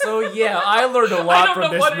 So yeah, I learned a lot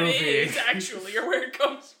from this movie. I don't know what it is actually, or where it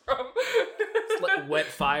comes from. It's like wet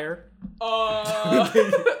fire.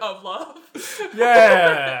 Of love.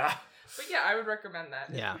 Yeah. But yeah, I would recommend that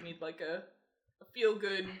if you need like a feel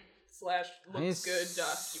good / looks good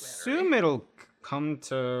documentary. Assume it'll come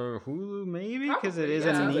to Hulu maybe because it is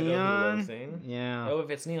a neon thing. Yeah. Oh, if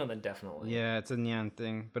it's neon, then definitely. Yeah, it's a neon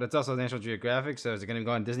thing, but it's also National Geographic. So is it gonna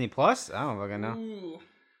go on Disney Plus? I don't fucking know. Ooh.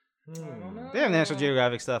 I don't know. They have National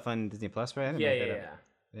Geographic stuff on Disney Plus, right? Yeah.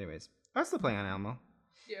 Anyways, I'm still playing on Alamo.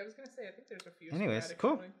 Yeah, I was gonna say I think there's a few. Anyways,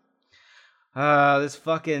 cool. This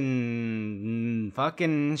fucking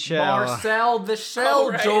shell. Marcel the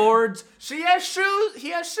shell, right. George. She has shoes.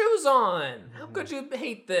 He has shoes on. How could you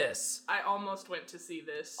hate this? I almost went to see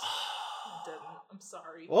this. Didn't. I'm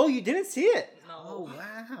sorry. Oh, you didn't see it? No. Oh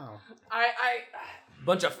wow. I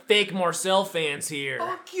Bunch of fake Marcel fans here.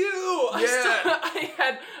 Fuck you!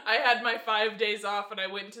 Yeah. I had my 5 days off and I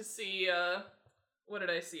went to see what did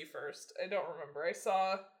I see first? I don't remember. I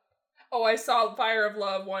saw Fire of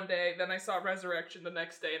Love one day, then I saw Resurrection the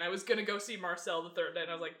next day, and I was gonna go see Marcel the third day, and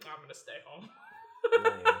I was like, I'm gonna stay home.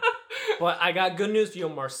 But I got good news for you.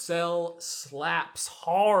 Marcel slaps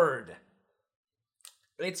hard.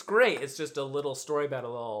 It's great. It's just a little story about a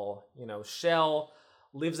little, shell.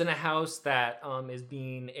 Lives in a house that is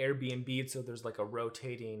being Airbnb'd, so there's like a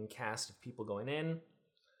rotating cast of people going in.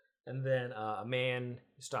 And then a man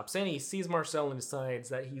stops in, he sees Marcel and decides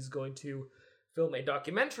that he's going to film a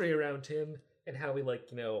documentary around him and how he,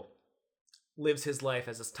 lives his life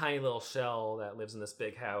as this tiny little shell that lives in this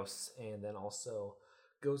big house, and then also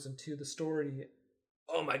goes into the story,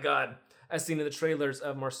 oh my god, as seen in the trailers,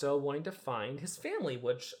 of Marcel wanting to find his family,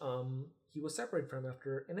 which he was separated from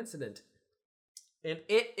after an incident. And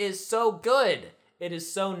it is so good. It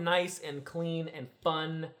is so nice and clean and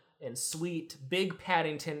fun and sweet. Big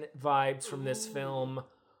Paddington vibes from this film.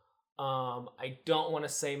 I don't want to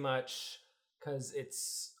say much because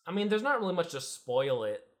there's not really much to spoil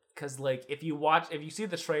it. Because if you see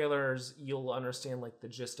the trailers, you'll understand the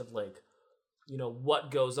gist of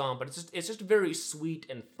what goes on. But it's just very sweet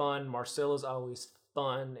and fun. Marcel is always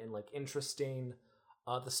fun and interesting.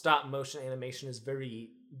 The stop motion animation is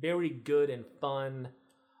very, very good and fun.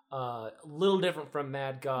 A little different from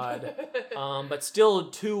Mad God, but still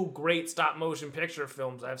two great stop motion picture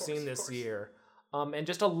films I've seen this year. And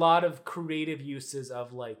just a lot of creative uses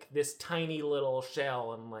of this tiny little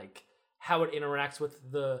shell and how it interacts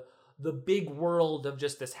with the big world of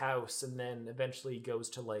just this house, and then eventually goes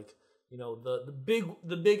to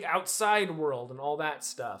the big outside world and all that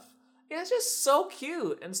stuff. And it's just so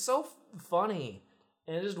cute and so funny.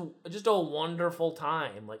 And it's just a wonderful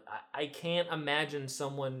time. I can't imagine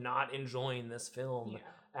someone not enjoying this film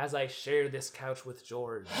as I share this couch with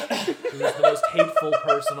George, who is the most hateful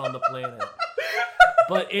person on the planet.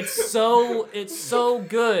 But it's so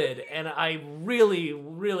good, and I really,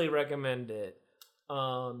 really recommend it.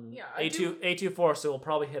 A24, so we'll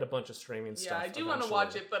probably hit a bunch of streaming stuff. Yeah, I do want to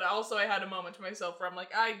watch it, but also I had a moment to myself where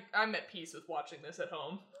I'm at peace with watching this at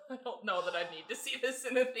home. I don't know that I need to see this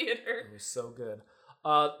in a theater. It was so good.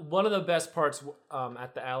 One of the best parts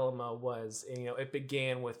at the Alamo was, it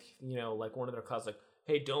began with, one of their calls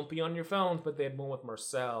hey, don't be on your phones, but they had one with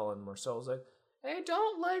Marcel, and Marcel was like, hey,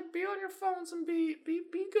 don't be on your phones and be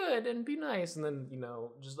good and be nice, and then,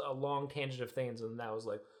 just a long tangent of things, and that was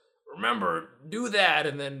remember, do that,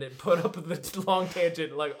 and then it put up the long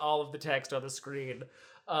tangent, all of the text on the screen.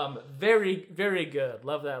 Very, very good.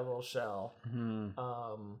 Love that little shell.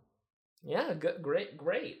 Mm-hmm. Yeah, good,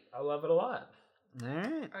 great. I love it a lot. All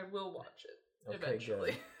right. I will watch it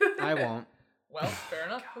eventually. I won't. Well, fair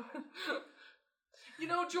enough.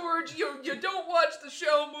 George, you don't watch the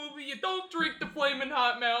Shell movie, you don't drink the flaming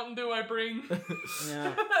hot Mountain Dew I bring.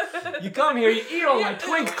 Yeah. You come here, you eat all my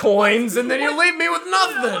Twink coins, and then you leave me with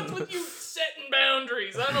nothing. What's with you setting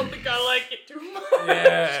boundaries? I don't think I like it too much.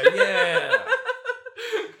 Yeah.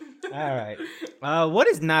 All right. What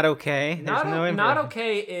is Not Okay? There's Not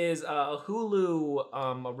Okay is a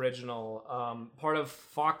Hulu original, part of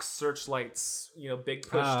Fox Searchlight's big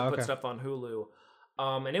push to put stuff on Hulu,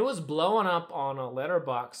 and it was blowing up on a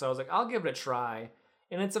Letterboxd. So I was like, I'll give it a try.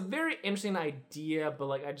 And it's a very interesting idea, but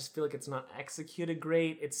like I just feel like it's not executed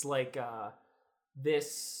great. It's like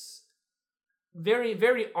this very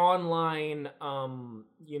very online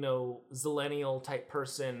zillennial type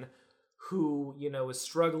person who is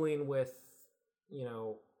struggling with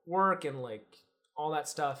work and like all that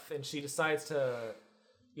stuff, and she decides to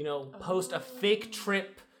post a fake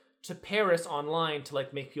trip to Paris online to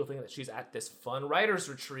like make people think that she's at this fun writers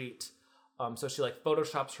retreat. So she like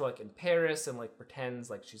photoshops her like in Paris and like pretends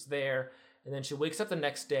like she's there, and then she wakes up the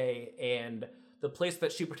next day and the place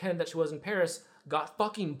that she pretended that she was in Paris got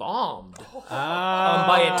fucking bombed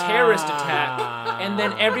by a terrorist attack. And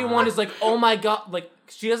then everyone is like, oh my god, like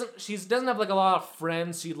she doesn't have like a lot of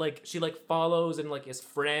friends. She follows and like is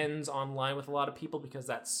friends online with a lot of people because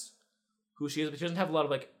that's who she is, but she doesn't have a lot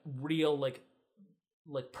of like real like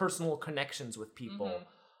personal connections with people.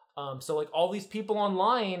 Mm-hmm. So like all these people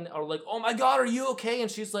online are like, oh my god, are you okay? And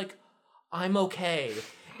she's like, I'm okay.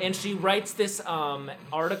 And she writes this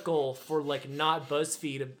article for like not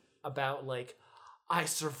BuzzFeed about like, I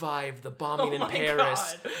survived the bombing in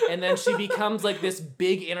Paris. God. And then she becomes like this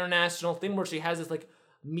big international thing where she has this like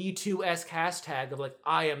Me Too-esque hashtag of like,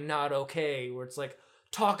 I am not okay, where it's like,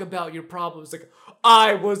 talk about your problems. Like,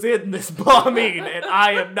 I was in this bombing and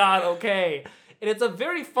I am not okay. And it's a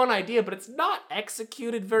very fun idea, but it's not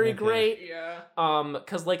executed very great. Yeah.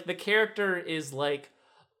 Cause like the character is like,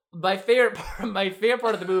 my favorite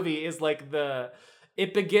part of the movie is like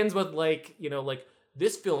it begins with like, like,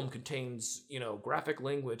 this film contains, graphic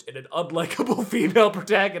language and an unlikable female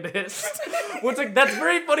protagonist. Which, like, that's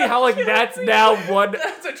very funny how, like, that's now one...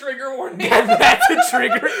 That's a trigger warning. That's a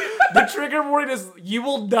trigger... The trigger warning is, you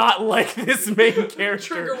will not like this main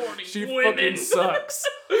character. Trigger warning, she women. Fucking sucks.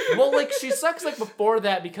 Well, like, she sucks, like, before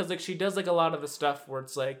that because, like, she does, like, a lot of the stuff where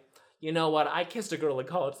it's like, you know what, I kissed a girl in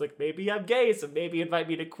college, like, maybe I'm gay, so maybe invite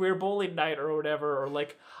me to queer bowling night or whatever, or,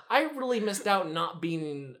 like, I really missed out not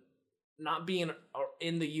being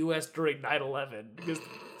in the U.S. during 9/11 because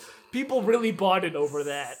people really bonded over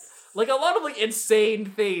that. Like a lot of like insane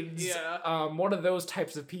things. Yeah. One of those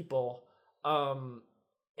types of people. And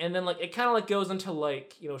then like it kind of like goes into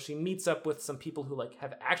like she meets up with some people who like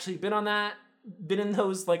have actually been in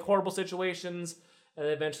those like horrible situations, and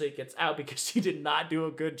then eventually it gets out because she did not do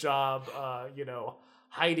a good job,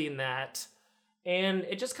 hiding that, and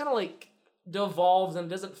it just kind of like devolves and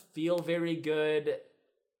doesn't feel very good.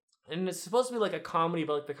 And it's supposed to be like a comedy,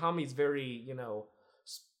 but like the comedy's very,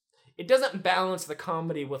 it doesn't balance the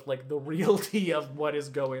comedy with like the reality of what is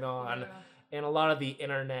going on. Yeah. And a lot of the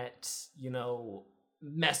internet,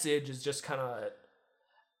 message is just kind of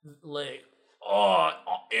like, oh,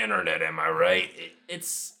 internet, am I right?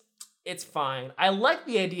 It's fine. I like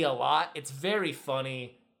the idea a lot. It's very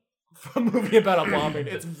funny for a movie about a bombing.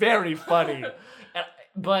 It's very funny,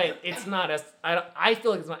 but it's not I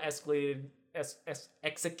feel like it's not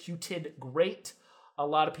executed great. A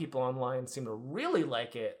lot of people online seem to really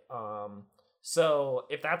like it. So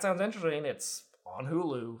if that sounds interesting, it's on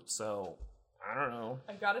Hulu. So I don't know.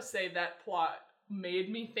 I gotta say that plot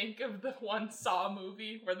made me think of the one Saw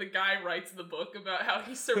movie where the guy writes the book about how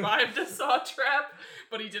he survived a saw trap,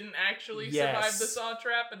 but he didn't actually survive the saw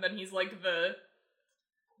trap, and then he's like the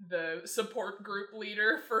support group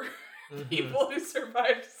leader for people who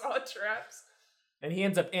survived saw traps. And he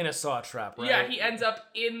ends up in a saw trap, right? Yeah, he ends up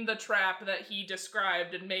in the trap that he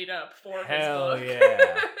described and made up for his book. Hell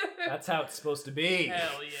yeah. That's how it's supposed to be.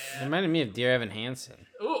 Hell yeah. It reminded me of Dear Evan Hansen.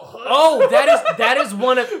 Ooh. Oh, that is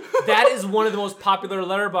one of the most popular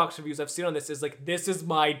Letterboxd reviews I've seen on this. Is like, this is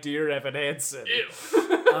my Dear Evan Hansen.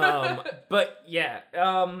 But yeah,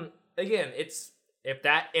 again, it's if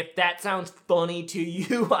that sounds funny to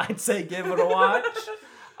you, I'd say give it a watch.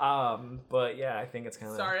 But yeah, I think it's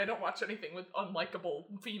kind of... Sorry, I don't watch anything with unlikable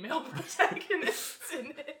female protagonists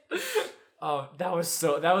in it. Oh, that was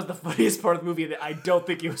the funniest part of the movie, that I don't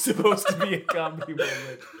think it was supposed to be a comedy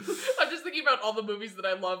moment. I'm just thinking about all the movies that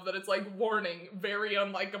I love that it's like, warning, very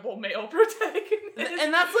unlikable male protagonist.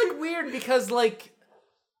 And that's like weird because like,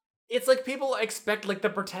 it's like people expect like the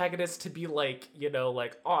protagonist to be like,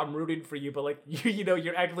 like, oh, I'm rooting for you, but like,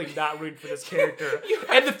 you're actually not rooting for this character.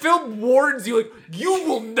 And the film warns you, like, you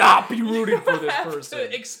will not be rooting for this person. You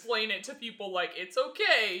have to explain it to people like, it's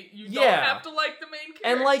okay. You don't have to like the main character.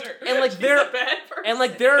 And like she's a bad person. And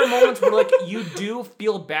like there are moments where like you do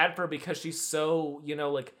feel bad for her because she's so,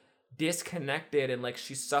 like disconnected and like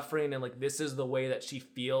she's suffering and like this is the way that she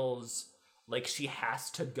feels like she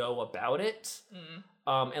has to go about it.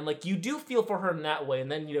 And like you do feel for her in that way,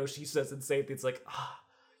 and then she says insane things like,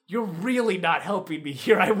 "You're really not helping me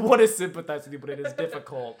here. I want to sympathize with you, but it is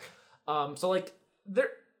difficult." So like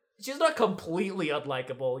she's not completely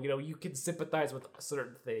unlikable. You can sympathize with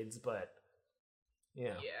certain things, but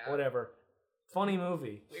whatever. Funny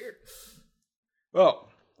movie. Weird. Well,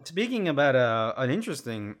 speaking about an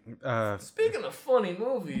interesting, Speaking of funny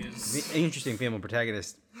movies, interesting female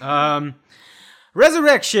protagonist,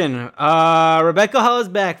 Resurrection. Rebecca Hall is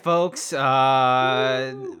back, folks.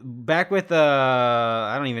 Back with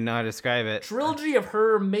I don't even know how to describe it. trilogy of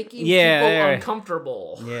her making Yeah, people there.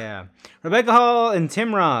 uncomfortable. Yeah, Rebecca Hall and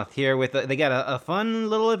Tim Roth here with they got a fun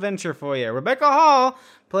little adventure for you. Rebecca Hall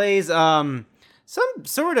plays some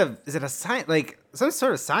sort of some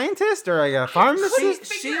sort of scientist or like a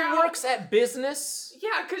pharmacist. She works at business.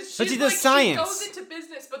 Yeah, because But she's she does like, science. she goes into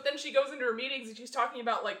business, but then she goes into her meetings and she's talking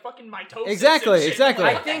about like fucking mitosis. Exactly, and shit. exactly.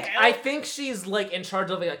 Like, I what the think hell? I think she's like in charge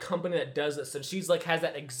of like a company that does this, and she's like has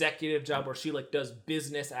that executive job where she like does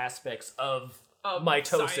business aspects of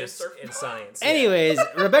mitosis science or- in science. Anyways,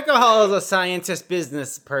 Rebecca Hall is a scientist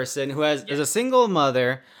business person who is a single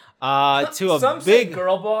mother to a Some say big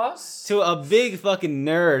girl boss. to a big fucking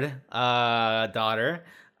nerd daughter.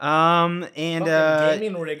 And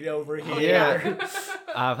Gaming rig over here.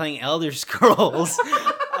 yeah, playing Elder Scrolls.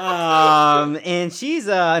 And she's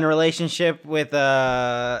in a relationship with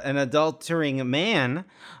an adultering man.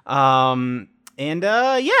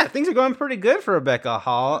 Things are going pretty good for Rebecca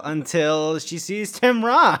Hall until she sees Tim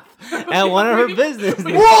Roth at one of her businesses.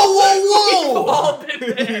 We've all been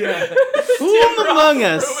there. Whom Tim among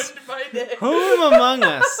Roth us? ruined my day. Whom among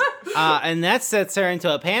us? And that sets her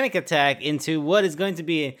into a panic attack into what is going to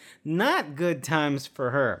be not good times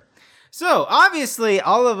for her. So, obviously,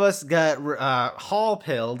 all of us got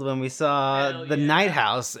Hall-pilled when we saw Hell The yeah. Night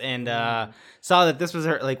House and saw that this was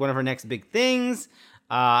her one of her next big things.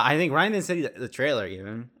 I think Ryan didn't see the trailer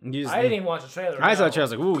even. I didn't even watch the trailer. I saw no. the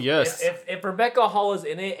trailer. I was like, ooh, yes. If Rebecca Hall is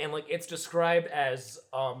in it and like it's described as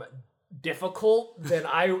difficult, then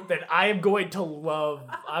I am going to love.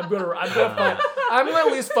 I'm gonna at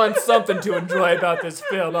least find something to enjoy about this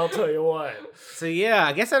film. I'll tell you what. So yeah,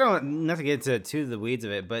 I guess I don't not to get to the weeds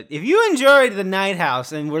of it, but if you enjoyed The Night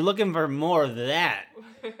House and we're looking for more of that,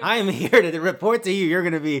 I am here to report to you. You're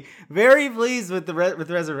going to be very pleased with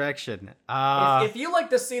with Resurrection. If you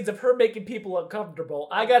like the scenes of her making people uncomfortable,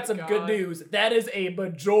 I got some good God. news. That is a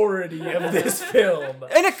majority of this film.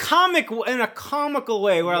 in a comical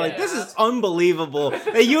way, where like this Yeah. is unbelievable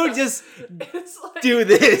that you would just It's like, do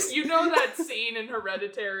this. You know that scene in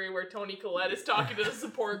Hereditary where Toni Collette is talking to the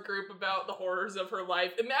support group about the horrors of her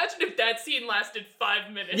life? Imagine if that scene lasted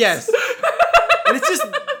 5 minutes. Yes. And it's just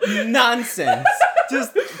nonsense,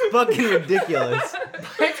 just fucking ridiculous.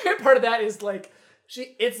 My favorite part of that is like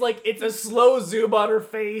it's a slow zoom on her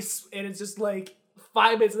face, and it's just like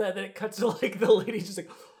 5 minutes of that, then it cuts to like the lady just like,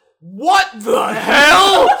 "What the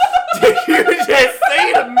hell did you just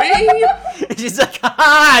say to me?" And she's like,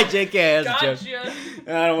 "Ha, JK, that's a joke." Gotcha.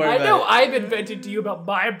 Don't worry I about know it. I've invented to you about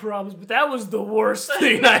my problems, but that was the worst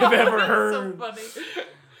thing I've ever That's heard. so funny.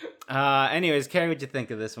 Anyways, Carrie, what'd you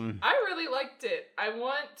think of this one? I really liked it. I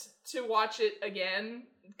want to watch it again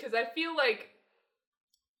because I feel like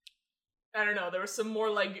I don't know, there was some more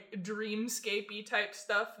like dreamscapey type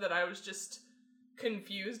stuff that I was just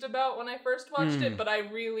confused about when I first watched it, but I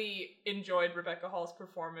really enjoyed Rebecca Hall's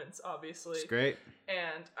performance, obviously. It's great.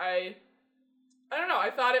 And I don't know,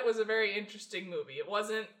 I thought it was a very interesting movie. It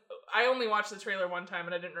wasn't I only watched the trailer one time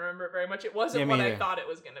and I didn't remember it very much. It wasn't Yeah, me what I neither. thought it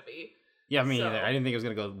was gonna be. Yeah, me So- either. I didn't think it was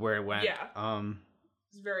gonna go where it went. Yeah.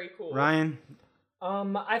 It's very cool. Ryan.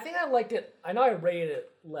 I think I liked it. I know I rated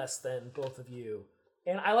it less than both of you,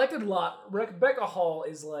 and I liked it a lot. Rebecca Hall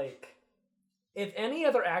is like, if any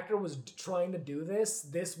other actor was trying to do this,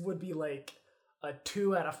 this would be like a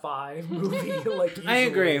 2 out of 5 movie. Like I easily.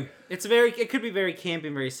 agree. It could be very campy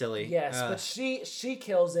and very silly. Yes, but she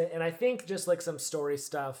kills it, and I think just like some story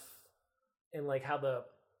stuff and like how the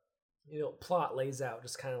plot lays out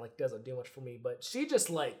just kind of like doesn't do much for me. But she just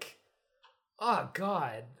like, oh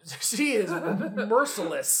god, she is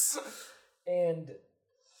merciless, and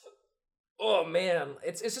oh man,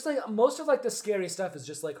 it's just like most of like the scary stuff is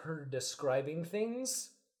just like her describing things,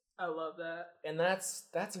 I love that. and that's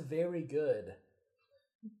very good.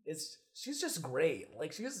 She's just great.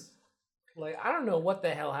 Like she's like, I don't know what the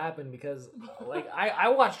hell happened because like I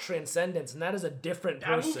watched Transcendence, and that is a different That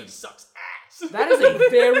person. movie sucks ass. That is a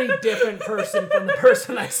very different person from the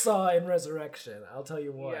person I saw in Resurrection. I'll tell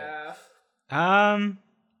you what. Yeah.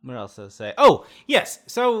 What else did I say? Oh, yes.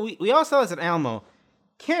 So we all saw this at Alamo.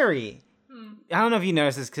 Carrie, I don't know if you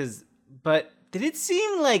noticed this because but did it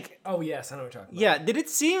seem like... Oh, yes, I know what you're talking about. Yeah, did it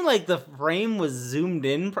seem like the frame was zoomed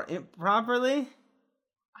in properly?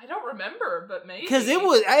 I don't remember, but maybe. Because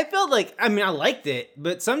I felt like, I mean, I liked it,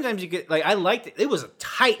 but sometimes you get, like, I liked it. It was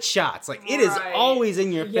tight shots. Like, it is always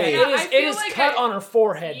in your face. It is like cut on her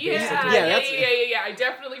forehead, basically. Yeah. I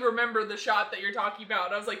definitely remember the shot that you're talking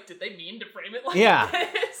about. I was like, did they mean to frame it like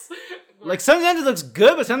this? Like, sometimes it looks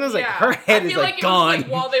good, but sometimes, like, her head is, like, gone. It was,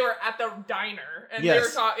 like, while they were at the diner, and they were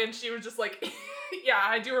talking, and she was just like, yeah,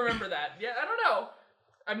 I do remember that. Yeah, I don't know.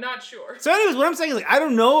 I'm not sure. So anyways, what I'm saying is, like, I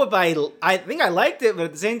don't know if I think I liked it, but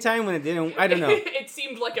at the same time, when it didn't, I don't know. It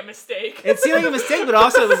seemed like a mistake. It seemed like a mistake, but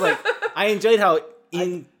also it was like, I enjoyed how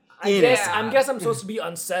I guess I'm supposed to be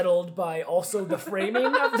unsettled by also the framing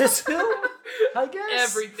of this film, I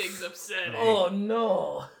guess. Everything's upsetting. Oh,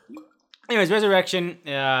 no. Anyways, Resurrection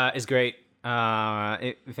is great.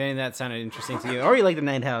 If any of that sounded interesting to you, or you like The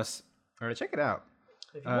Night House, or check it out.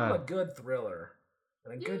 If you want a good thriller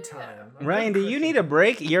and a good time. Ryan, do you need a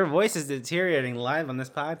break? Your voice is deteriorating live on this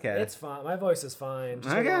podcast. It's fine. My voice is fine.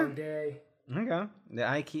 Just a long day. Okay. The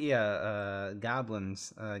IKEA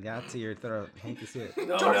goblins got to your throat. Hate to see it. You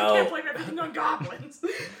can't blame everything on goblins.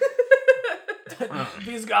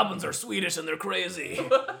 These goblins are Swedish and they're crazy.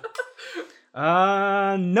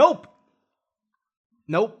 Nope.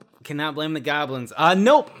 Cannot blame the goblins.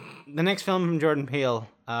 Nope. The next film from Jordan Peele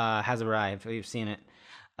has arrived. We've seen it.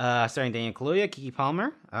 Starring Daniel Kaluuya, Keke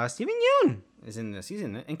Palmer, Steven Yeun is in this. He's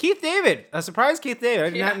in it. And Keith David. A surprise Keith David. I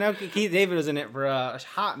did not know Keith David was in it for a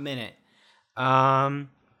hot minute.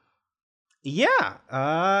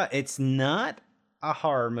 It's not a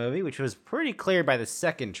horror movie, which was pretty clear by the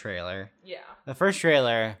second trailer. Yeah. The first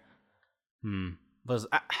trailer, was,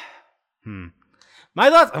 my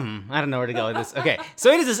thoughts. I don't know where to go with this. Okay,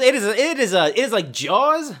 so it is like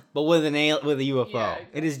Jaws, but with a UFO. Yeah,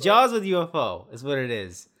 exactly. It is Jaws with UFO. Is what it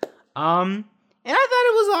is. And I thought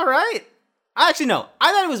it was all right. Actually, no,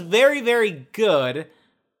 I thought it was very, very good.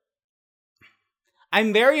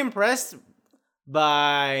 I'm very impressed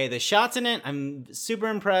by the shots in it. I'm super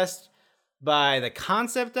impressed by the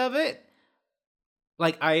concept of it.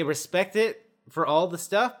 Like, I respect it for all the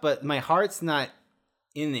stuff, but my heart's not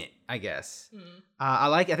in it, I guess.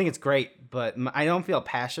 I think it's great, but I don't feel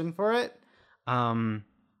passion for it.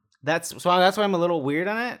 That's why I'm a little weird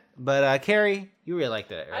on it. But Carrie, you really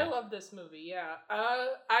liked it, right? I love this movie. Yeah.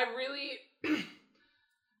 I really,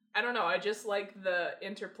 I don't know. I just like the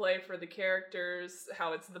interplay for the characters,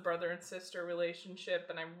 how it's the brother and sister relationship,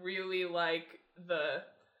 and I really like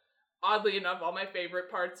oddly enough, all my favorite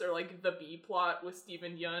parts are like the B plot with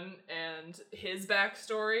Steven Yeun and his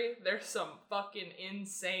backstory. There's some fucking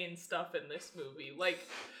insane stuff in this movie. Like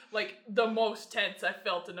the most tense I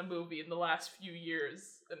felt in a movie in the last few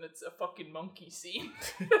years, and it's a fucking monkey scene.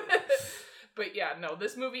 But yeah, no,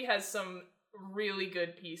 this movie has some really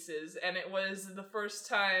good pieces, and it was the first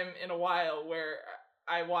time in a while where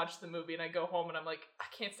I watched the movie and I go home and I'm like, I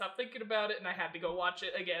can't stop thinking about it, and I had to go watch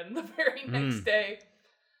it again the very next day.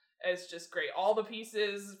 It's just great. All the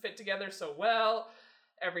pieces fit together so well.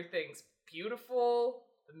 Everything's beautiful.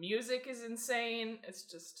 The music is insane. It's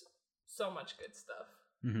just so much good stuff.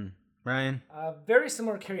 Mm-hmm. Ryan? Very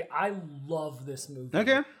similar to Carrie. I love this movie.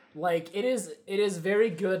 Okay. Like, it is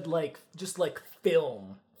very good, like, just like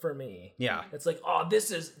film for me. Yeah. It's like, oh,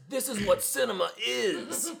 this is what cinema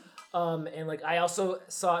is. And like, I also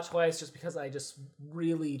saw it twice just because I just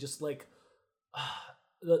really just like,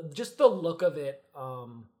 just the look of it,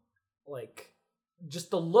 like just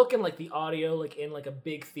the look and like the audio, like in like a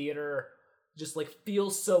big theater, just like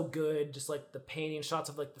feels so good. Just like the painting shots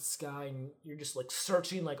of like the sky, and you're just like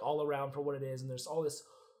searching like all around for what it is, and there's all this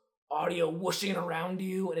audio whooshing around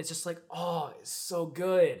you, and it's just like, oh, it's so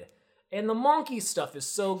good. And the monkey stuff is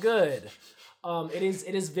so good. It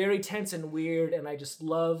is very tense and weird, and I just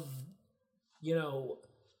love,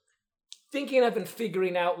 thinking of and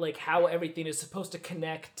figuring out like how everything is supposed to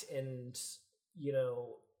connect, and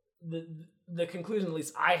the conclusion, at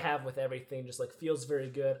least I have with everything, just like feels very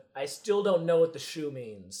good. I still don't know what the shoe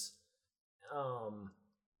means.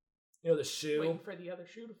 The shoe. Waiting for the other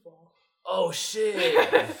shoe to fall. Oh shit!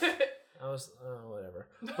 Whatever.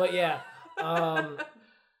 But yeah,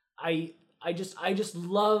 I just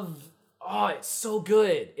love. Oh, it's so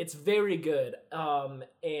good. It's very good. And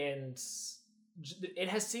it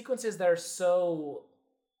has sequences that are so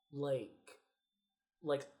like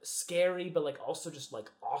scary, but like also just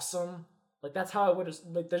like awesome. Like that's how I would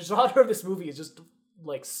like the genre of this movie is just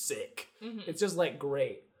like sick. Mm-hmm. It's just like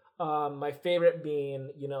great. My favorite being,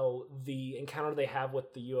 the encounter they have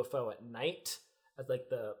with the UFO at night as like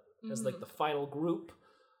the final group.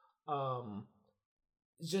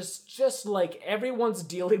 just like everyone's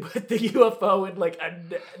dealing with the UFO in like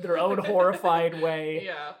their own horrified way.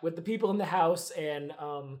 Yeah. With the people in the house and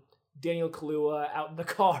Daniel Kaluuya out in the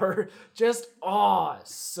car. Just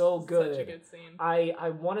so good. Such a good scene. I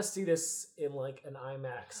want to see this in like an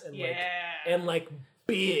IMAX and like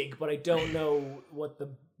big, but I don't know what the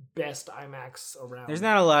best IMAX around. There's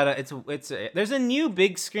not a lot of there's a new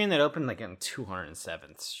big screen that opened like on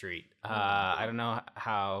 207th Street. I don't know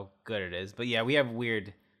how good it is, but yeah, we have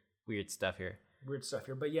weird stuff here.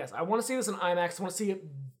 But yes, I want to see this in IMAX. I want to see it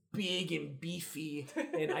big and beefy,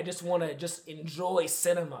 and I just want to enjoy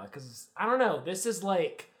cinema because I don't know. This is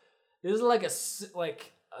like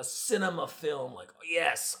a cinema film. Like,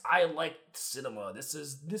 yes, I like cinema. This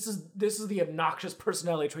is the obnoxious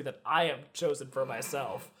personality trait that I have chosen for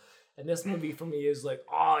myself. And this movie for me is like,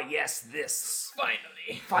 oh yes, this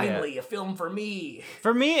finally a film for me.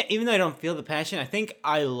 For me, even though I don't feel the passion, I think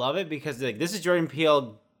I love it because like this is Jordan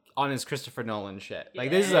Peele on his Christopher Nolan shit. Like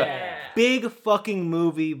this is a big fucking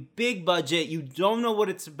movie, big budget. You don't know what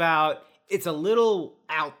it's about. It's a little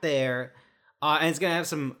out there, and it's gonna have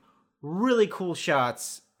some really cool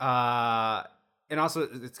shots. And also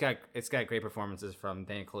it's got great performances from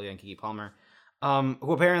Daniel Kaluuya and Keke Palmer.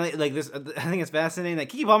 Who apparently like this. I think it's fascinating that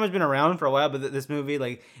Keke Palmer's been around for a while, but this movie,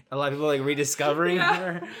 like a lot of people like rediscovering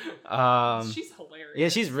her. She's hilarious. Yeah,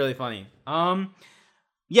 she's really funny.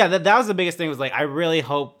 Yeah, that was the biggest thing. Was like I really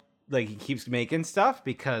hope like he keeps making stuff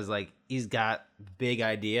because like he's got big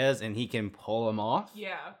ideas and he can pull them off.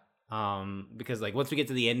 Yeah. Because like once we get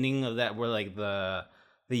to the ending of that, where like the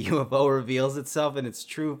UFO reveals itself in its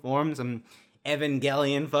true form, some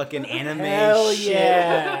Evangelion fucking anime Hell shit.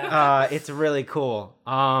 Yeah. It's really cool.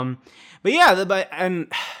 But yeah,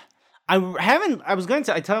 I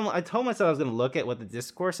told myself I was gonna look at what the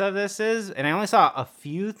discourse of this is, and I only saw a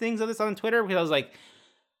few things of this on Twitter because I was like,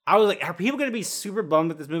 are people gonna be super bummed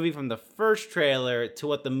with this movie from the first trailer to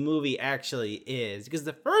what the movie actually is? Because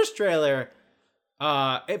the first trailer,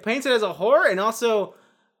 it paints it as a horror, and also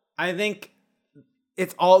I think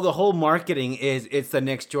it's all the whole marketing is it's the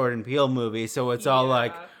next Jordan Peele movie, so it's all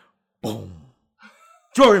like, boom,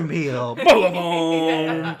 Jordan Peele, boom, boom,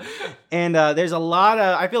 boom. And there's a lot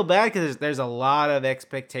of, I feel bad because there's a lot of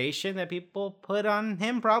expectation that people put on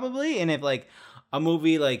him probably, and if like a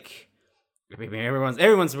movie like, I mean,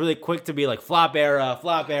 everyone's really quick to be like flop era,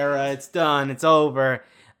 it's done, it's over,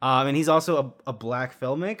 and he's also a black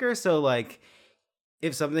filmmaker, so like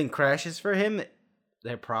if something crashes for him,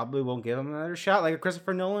 they probably won't give him another shot, like a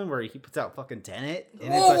Christopher Nolan, where he puts out fucking Tenet,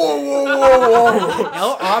 and it's like,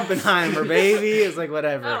 whoa. Oppenheimer, baby. It's like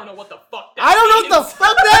whatever. I don't know what the fuck. I don't know what the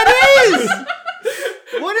fuck that is.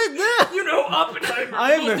 What is that? You know, Oppenheimer,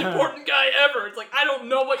 the most important guy ever. It's like I don't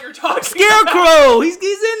know what you're talking about. Scarecrow. He's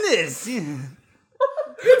in this.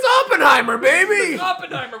 It's Oppenheimer, baby! It's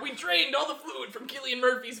Oppenheimer. We drained all the fluid from Cillian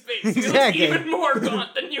Murphy's face. Exactly. He looks even more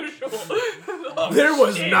gaunt than usual. There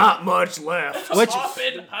was not much left.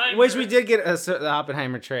 Which we did get the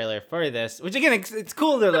Oppenheimer trailer for this. Which again, it's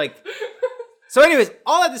cool to like. So, anyways,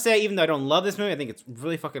 all I have to say, even though I don't love this movie, I think it's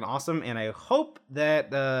really fucking awesome, and I hope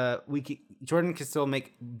that Jordan can still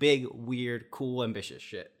make big, weird, cool, ambitious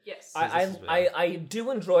shit. Yes. I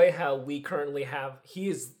do enjoy how we currently have. He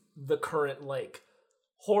is the current like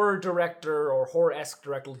horror director or horror-esque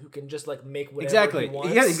director who can just like make whatever he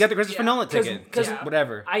wants. He's got the Christopher Nolan ticket.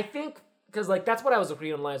 Whatever. I think because like that's what I was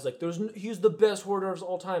reading online. Is like he's the best horror director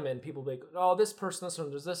of all time, and people be like, oh, this person,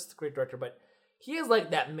 there's this great director, but he has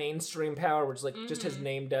like that mainstream power, which like just his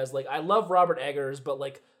name does. Like I love Robert Eggers, but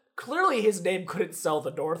like clearly his name couldn't sell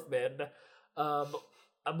The Northman, a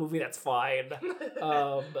movie that's fine.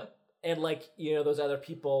 And like, you know, those other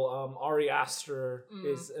people, Ari Aster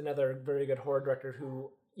is another very good horror director who,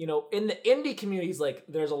 you know, in the indie communities, like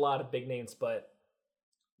there's a lot of big names, but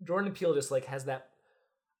Jordan Peele just like has that,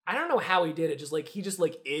 I don't know how he did it. Just like, he just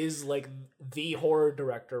like is like the horror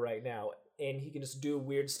director right now, and he can just do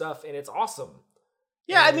weird stuff, and it's awesome.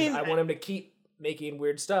 Yeah. And I mean, I want him to keep making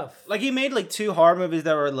weird stuff. Like he made like 2 horror movies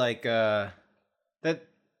that were like, that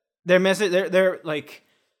their message, they're like,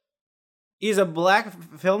 he's a black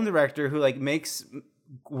film director who like makes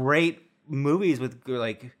great movies with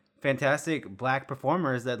like fantastic black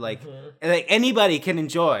performers that like anybody can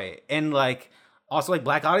enjoy, and like also like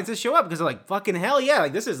black audiences show up because they're like fucking hell yeah,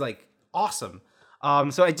 like this is like awesome.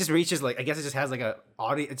 So it just reaches like, I guess it just has like a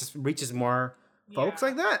audience. It just reaches more folks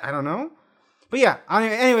like that. I don't know, but yeah.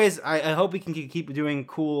 Anyways, I hope we can keep doing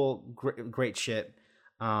cool, great shit.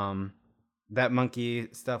 That monkey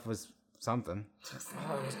stuff was something.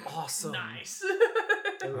 Oh, it was awesome. Nice.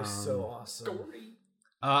 It was so awesome. Story.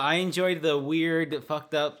 I enjoyed the weird,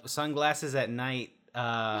 fucked up sunglasses at night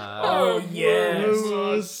Oh,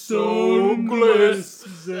 yes. so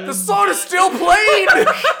blessed. The song is still playing!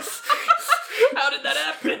 How did that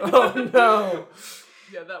happen? Oh, no.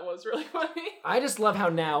 Yeah, that was really funny. I just love how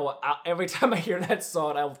now, every time I hear that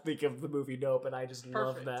song, I'll think of the movie Nope, and I just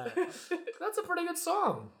love that. That's a pretty good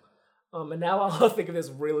song. And now I'll think of this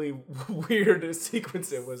really weird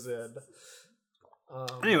sequence it was in.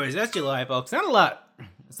 Anyways, that's July, folks. Not a lot.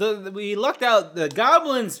 So we lucked out. The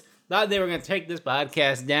Goblins thought they were going to take this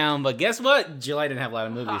podcast down, but guess what? July didn't have a lot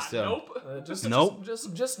of movies, so. Nope.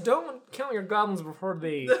 Just don't count your goblins before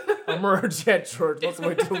they emerge yet, George. Let's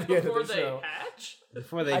wait till the end of Before the they show. hatch?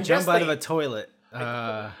 Before they I jump guess out of they- a toilet.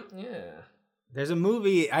 Yeah. There's a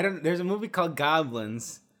movie. There's a movie called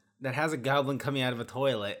Goblins that has a goblin coming out of a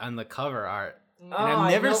toilet on the cover art. And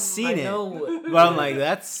I've never seen it. But I'm like,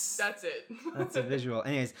 that's it. that's a visual.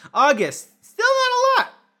 Anyways, August, still not a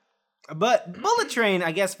lot. But Bullet Train,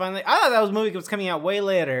 I guess finally. I thought that was a movie that was coming out way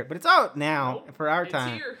later, but it's out now for our It's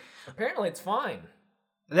time. here. Apparently it's fine.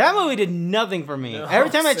 That movie did nothing for me. No, Every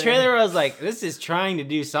time that same. trailer, I was like, this is trying to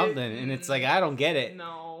do something, and it's like, I don't get it.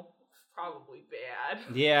 No, probably bad.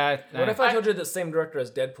 Yeah. What if I told you the same director as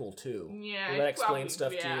Deadpool 2? Yeah, Will that it's explain probably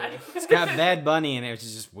stuff bad. to you? It's got Bad Bunny in it, which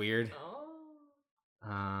is just weird. Oh.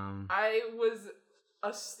 I I was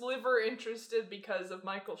a sliver interested because of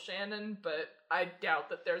Michael Shannon, but I doubt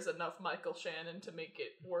that there's enough Michael Shannon to make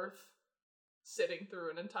it worth sitting through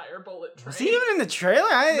an entire Bullet Train. Was he even in the trailer?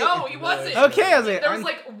 No, he wasn't. Okay, I was like, there was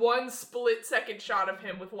like one split-second shot of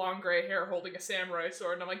him with long gray hair holding a samurai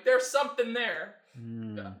sword, and I'm like, there's something there.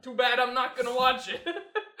 Too bad I'm not gonna watch it.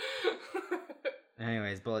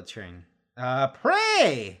 Anyways, Bullet Train.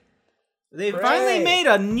 Prey! They Prey. finally made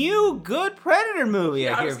a new good Predator movie,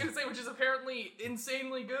 Yeah, I I was hear. gonna say, which is apparently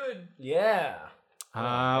insanely good. Yeah. Well,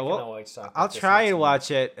 always talk about I'll this try next to week.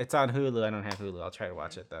 watch it. It's on Hulu. I don't have Hulu. I'll try to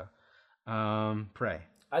watch it, though. Prey.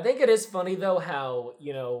 I think it is funny, though, how,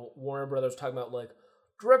 Warner Brothers talking about, like,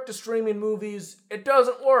 direct-to-streaming movies, it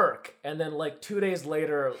doesn't work. And then, like, 2 days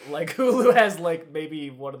later, like, Hulu has, like, maybe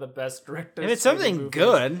one of the best direct-to-streaming If it's something movies.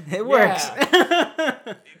 good, it works.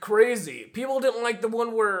 Crazy. People didn't like the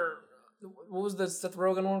one where... What was the Seth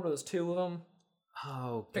Rogen one where there's two of them?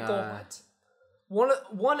 Oh, Pickle. God. One.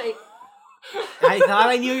 I thought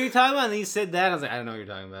I knew what you were talking about, and then you said that. I was like, I don't know what you're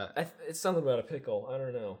talking about. It's something about a pickle. I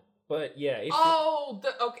don't know. But yeah.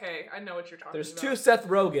 Okay, I know what you're talking There's about. two Seth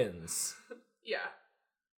Rogens. Yeah.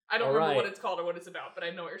 I don't All remember what right. it's called or what it's about, but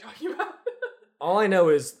I know what you're talking about. All I know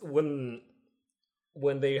is when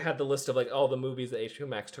they had the list of like all the movies that HBO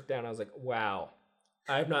Max took down, I was like, wow,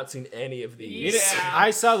 I have not seen any of these. Yeah.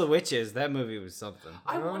 I saw The Witches. That movie was something.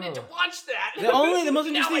 I wanted to watch that. The most Now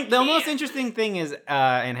interesting, I the most can't. interesting thing is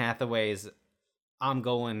Anne Hathaway's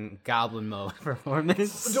ongoing goblin mode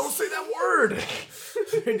performance. Don't say that word.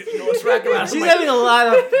 Let's rack him out. She's having a lot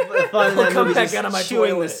of fun in I'll that come movie, back just out of my chewing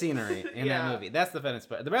the toilet. scenery in Yeah. that movie. That's the funnest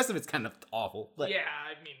part. The rest of it's kind of awful. But Yeah,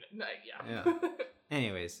 I mean, yeah. Yeah.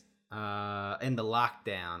 Anyways, in The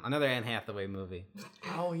Lockdown, another Anne Hathaway movie.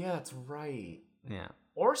 Oh yeah, that's right. Yeah.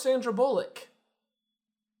 Or Sandra Bullock.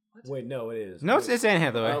 Wait, no, it is. No, it's Anne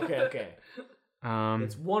Hathaway. Okay.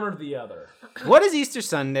 It's one or the other. What is Easter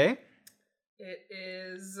Sunday? It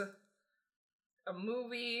is a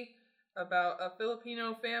movie about a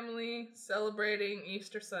Filipino family celebrating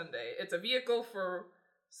Easter Sunday. It's a vehicle for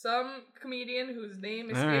some comedian whose name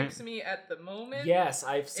escapes me at the moment. Yes,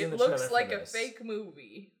 I've seen It the looks trailer like for a this. fake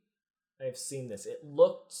movie. I've seen this. It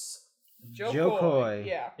looks Joe Coy.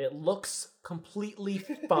 Yeah. completely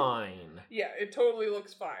fine. Yeah, it totally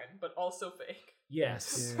looks fine, but also fake.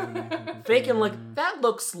 Yes. Fake and like that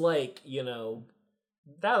looks like,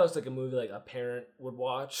 that looks like a movie like a parent would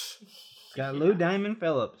watch. Got Lou Diamond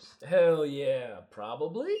Phillips. Hell yeah,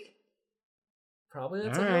 probably. Probably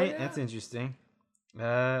that's All a hell right, yeah. that's interesting.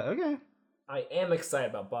 Okay. I am excited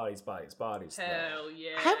about bodies. though. Hell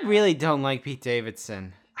yeah. I really don't like Pete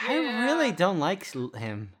Davidson. I Yeah. really don't like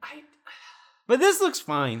him. I But this looks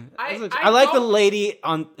fine. I- This looks- I I like the don't- lady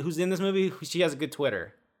who's in this movie. She has a good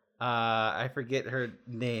Twitter. I forget her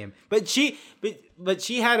name, but she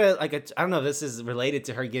had I don't know if this is related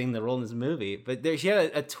to her getting the role in this movie, but she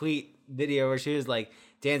had a tweet video where she was like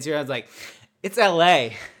dancing around, like, it's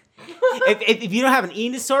LA. if you don't have an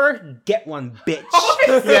eating disorder, get one, bitch.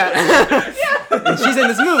 Yeah. And she's in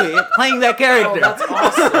this movie playing that character. Oh, that's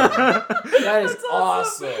awesome. That is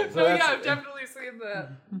awesome. No, yeah, I've definitely seen that.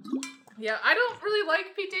 Yeah, I don't really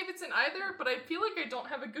like Pete Davidson either, but I feel like I don't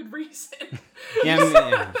have a good reason.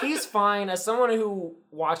 Yeah. He's fine. As someone who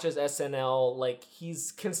watches SNL, like,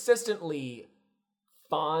 he's consistently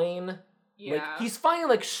fine. Yeah. Like, he's finding,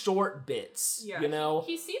 like, short bits, Yeah, you know?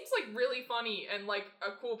 he seems like really funny and like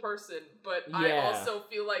a cool person, but I Yeah. also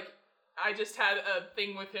feel like I just had a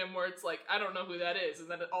thing with him where it's like, I don't know who that is, and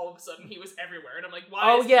then all of a sudden he was everywhere, and I'm like, why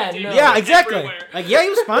Oh, is yeah, he no. Yeah, exactly. everywhere? Like, yeah, he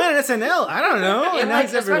was fine on SNL. I don't know. And, And now like,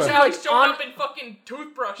 he's everywhere. especially Now like, he's showing on- up in fucking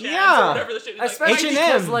toothbrush ads Yeah. or whatever the shit. He's Especially like, H&M.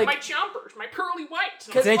 because, like, my chompers, my pearly whites.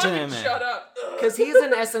 It's Like, H&M, fucking man. shut up. because he's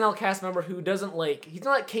an SNL cast member who doesn't, like, he's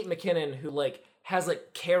not like Kate McKinnon, who, like, has,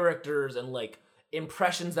 like, characters and, like,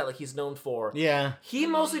 impressions that, like, he's known for. Yeah. He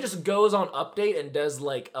mostly just goes on Update and does,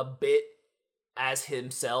 like, a bit as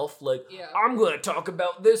himself. Like, Yeah. I'm going to talk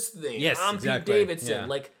about this thing. Yes, I'm exactly. Pete Davidson. Yeah.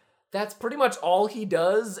 Like, that's pretty much all he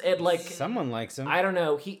does. And, like, Someone likes him. I don't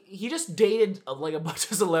know. He just dated, like, a bunch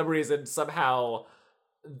of celebrities and somehow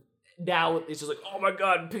now it's just like, oh my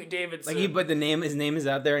god, Pete Davidson. Like, but his name is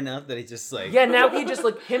out there enough that he's just like... Yeah, now he just,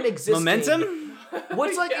 like, him existing. Momentum?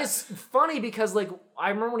 What's like Yeah. is funny because like I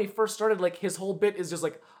remember when he first started, like his whole bit is just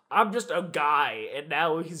like I'm just a guy, and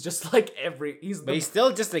now he's just like But he's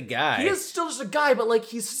still just a guy. he is still just a guy, but like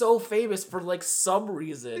he's so famous for like some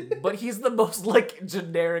reason, but he's the most like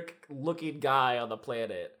generic looking guy on the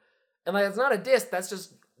planet, and like it's not a diss. That's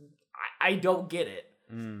just I don't get it.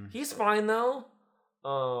 He's fine though.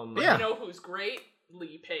 Yeah. You know who's great?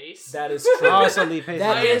 Lee Pace. That is true. Also, Lee Pace.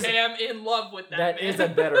 That I is- am in love with that That man. is a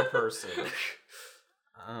better person.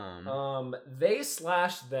 They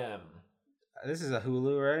them. This is a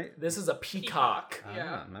Hulu, right? This is a Peacock.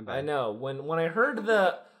 Yeah. My bad. I know. When I heard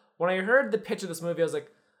the pitch of this movie, I was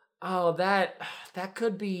like, oh, that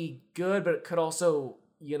could be good, but it could also,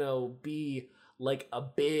 you know, be like a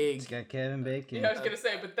big. It's got Kevin Bacon. Yeah, I was gonna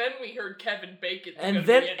say, but then we heard Kevin Bacon. And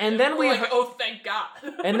then we were like, heard- oh, thank God.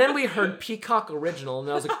 And then we heard Peacock original, and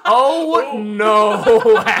I was like, oh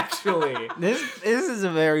no, actually. This is a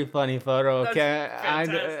very funny photo. That's Okay,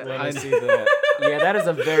 fantastic. Let me see that. Yeah, that is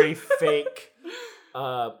a very fake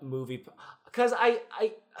movie. Because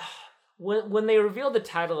when they revealed the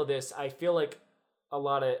title of this, I feel like a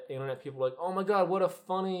lot of internet people are like, oh my god, what a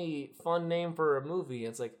fun name for a movie.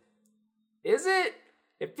 And it's like, is it?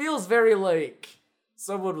 It feels very like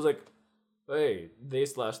someone was like, hey,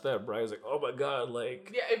 they/them, right? I was like, oh my god,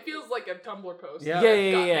 like. Yeah, it feels like a Tumblr post. Yeah. that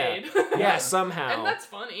Yeah. got made. Yeah, somehow. And that's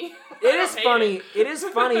funny. It I is don't hate funny. it. It is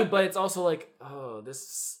funny, but it's also like, oh,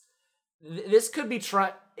 this could be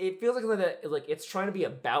It feels like something that like it's trying to be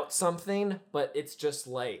about something, but it's just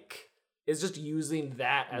like it's just using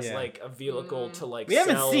that as Yeah. like a vehicle to like. We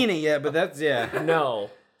haven't sell. seen it yet, but that's yeah. No,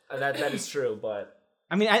 that is true, but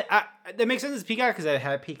I mean, I that makes sense as Peacock because I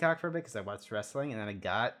had Peacock for a bit because I watched wrestling and then I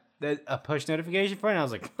got a push notification for it and I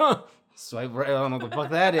was like, huh, swipe right. I don't know what the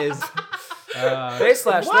fuck that is.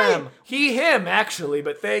 they/them. why? He, him, actually,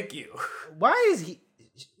 but thank you. Why is he?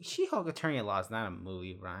 She-Hulk Attorney at Law is not a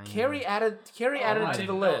movie, Ryan. Carrie added Oh, it I to the didn't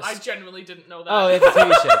know. list. I genuinely didn't know that. Oh, it's a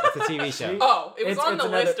TV show. It's a TV show. Oh, it was It's- on it's the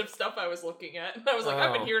another- list of stuff I was looking at. And I was like,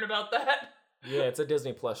 I've been Oh. hearing about that. Yeah, it's a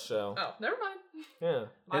Disney Plus show. Oh, never mind. Yeah,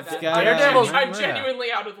 My It's bad. got, Daredevil's- I'm yeah.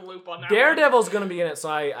 genuinely out of the loop on that. Daredevil's gonna be in it, so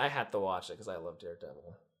I had to watch it because I love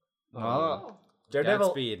Daredevil. Oh, Daredevil.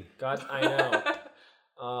 Godspeed. God, I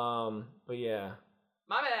know. But yeah,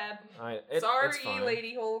 My bad. it's Sorry, fine.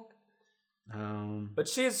 Lady Hulk. But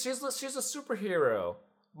she's a superhero.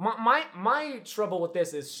 My trouble with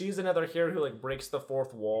this is she's another hero who like breaks the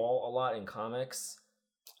fourth wall a lot in comics,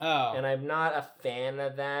 Oh, and I'm not a fan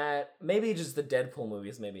of that. Maybe just the Deadpool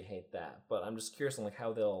movies maybe hate that, but I'm just curious on like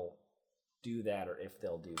how they'll do that or if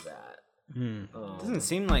they'll do that. doesn't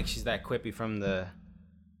seem like she's that quippy from the.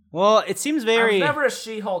 Well, it seems very. I'm never a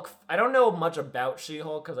She-Hulk. I don't know much about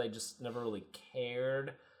She-Hulk because I just never really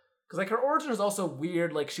cared. Because like her origin is also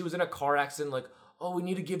weird. Like she was in a car accident. Like, oh, we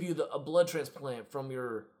need to give you a blood transplant from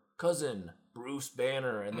your cousin Bruce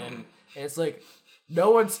Banner, and then and it's like,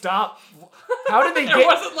 no one stopped. How did they There get?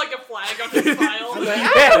 wasn't like a flag on his file. Yeah.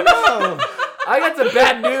 Oh. I got some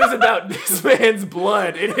bad news about this man's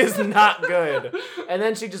blood. It is not good. And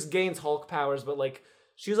then she just gains Hulk powers, but like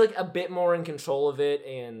she's like a bit more in control of it,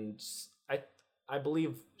 and I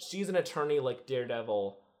believe she's an attorney like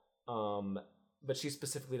Daredevil, but she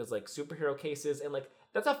specifically does like superhero cases, and like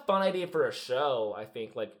that's a fun idea for a show. I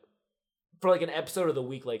think like for like an episode of the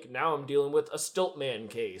week, like now I'm dealing with a Stiltman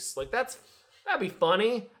case. Like that'd be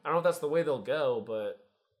funny. I don't know if that's the way they'll go, but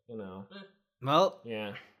you know, Well,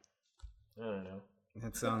 yeah. I don't know.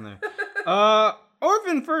 that's on there.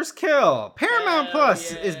 Orphan First Kill. Paramount Hell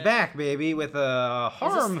Plus yeah. is back, baby, with a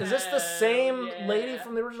horror. Is this the same Yeah. lady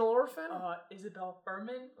from the original Orphan? Isabel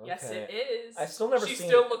Furman? Yes, Okay. it is. I've still never she seen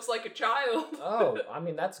still it. looks like a child. Oh, I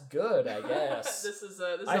mean that's good, I guess. this is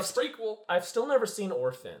a I've prequel. I've still never seen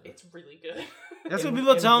Orphan. It's really good. That's what in-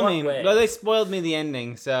 people in tell what me. way? But they spoiled me the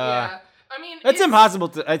ending, so. Yeah. I mean, That's impossible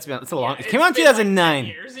to. It's a long. It came out in 2009.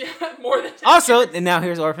 Like 10 years. Yeah, more than 10 Also, years. and now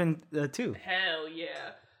here's Orphan 2. Hell yeah.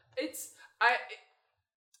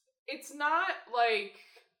 It's not like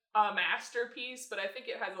a masterpiece, but I think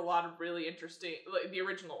it has a lot of really interesting, like the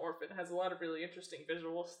original Orphan has a lot of really interesting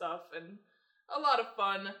visual stuff and a lot of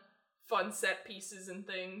fun set pieces and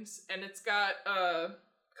things, and it's got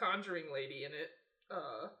Conjuring lady in it,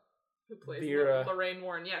 who plays Lorraine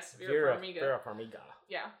Warren. Yes, Vera Farmiga. Vera Farmiga.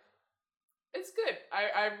 Yeah. It's good.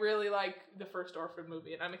 I really like the first Orphan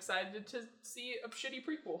movie, and I'm excited to see a shitty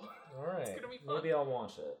prequel. All right. It's gonna be fun. Maybe I'll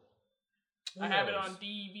watch it. I have it on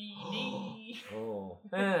DVD. Oh.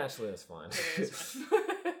 Actually, that's fine. Yeah, it's fine.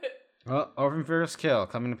 Well, Orphan First Kill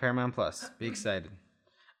coming to Paramount Plus. Be excited.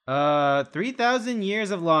 3,000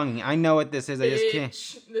 Years of Longing. I know what this is. I just can't.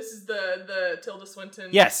 This is the Tilda Swinton.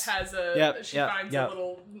 Yes. Has a. Yep, she yep, finds yep. a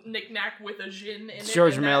little knick-knack with a Jin in it.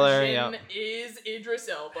 George and Miller, that Jin yep. is Idris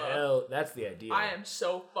Elba. Hell, that's the idea. I am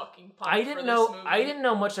so fucking pumped I for didn't this know. movie. I didn't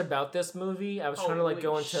know much about this movie. I was trying to like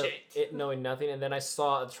go Holy into shit. it knowing nothing, and then I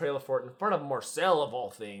saw a trailer for it in front of Marcel of all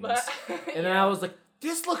things, and then Yeah. I was like,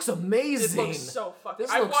 "This looks amazing." It looks so fucking.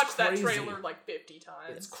 This I looks watched crazy. that trailer like 50 times.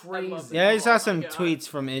 It's I love crazy. it. Yeah, I Oh saw my some God. tweets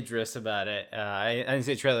from Idris about it. I didn't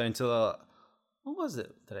see a trailer until what was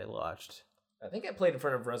it that I watched? I think I played in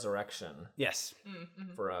front of Resurrection Yes.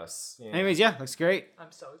 Mm-hmm. for us. Yeah. Anyways, yeah, looks great.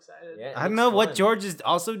 I'm so excited. Yeah, it I don't looks know what fun. George is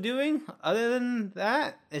also doing other than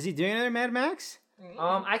that. Is he doing another Mad Max?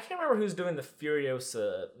 I can't remember who's doing the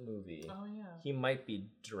Furiosa movie. Oh yeah. He might be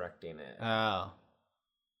directing it. Oh.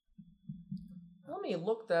 Let me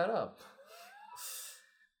look that up.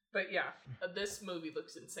 But yeah, this movie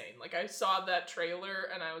looks insane. Like I saw that trailer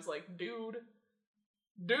and I was like, dude,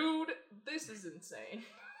 this is insane.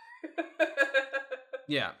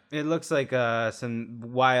 Yeah, it looks like some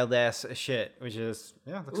wild ass shit, which is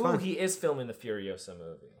looks Ooh, fun. he is filming the Furiosa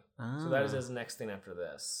movie. So that is Ah. his next thing after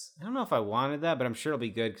this. I don't know if I wanted that, but I'm sure it'll be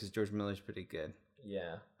good because George Miller's pretty good.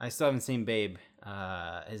 Yeah. I still haven't seen Babe,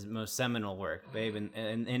 his most seminal work, Babe,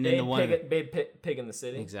 and in Babe the one Pig in the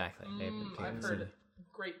City. exactly. Babe and Pig in I've the heard City.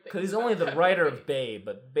 great things. Because he's about only the that writer movie. of Babe,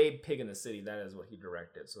 but Babe Pig in the City, that is what he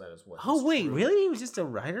directed. So that is what. Oh is wait, true. really? He was just a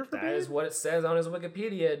writer for That Babe? is what it says on his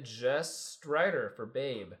Wikipedia. Just writer for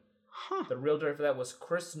Babe. Huh. The real director for that was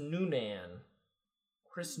Chris Noonan.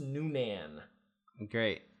 Chris Noonan.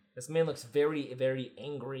 Great. This man looks very, very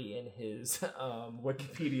angry in his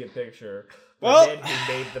Wikipedia picture. The Well- man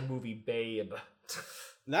who made the movie Babe.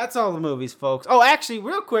 That's all the movies, folks. Oh, actually,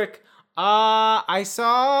 real quick, I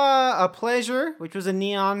saw A Pleasure, which was a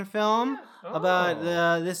neon film about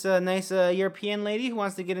this nice European lady who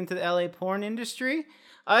wants to get into the LA porn industry.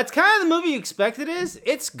 It's kind of the movie you expect it is.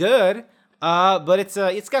 It's good, but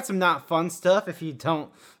it's got some not fun stuff if you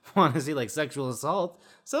don't want to see like sexual assault.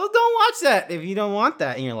 So don't watch that if you don't want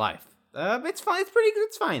that in your life. It's fine. It's pretty good.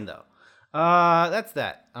 It's fine though. That's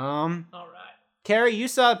that. All right. Carrie, you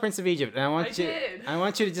saw Prince of Egypt, and I did.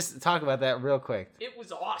 want you to just talk about that real quick. It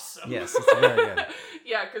was awesome. Yes, it's very good.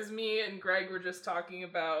 Yeah, because me and Greg were just talking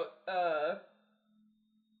about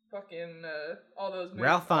all those movies.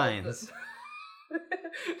 Ralph Fiennes.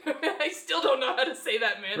 I still don't know how to say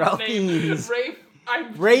that man's Ralph name. Fiennes.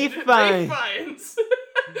 Ray Fiennes. Fiennes.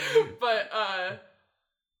 But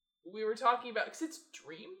we were talking about, because it's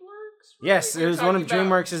DreamWorks, right? Yes, We it were was one of talking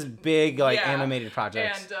about- DreamWorks' big Yeah, animated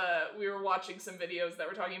projects. And we were watching some videos that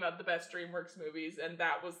were talking about the best DreamWorks movies, and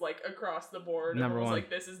that was like across the board. Number Everyone was one. like,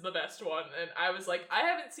 this is the best one. And I was like, I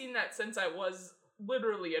haven't seen that since I was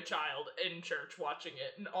literally a child in church watching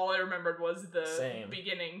it, and all I remembered was the Same.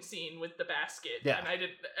 beginning scene with the basket. Yeah. And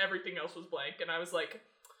everything else was blank, and I was like,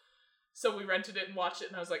 so we rented it and watched it,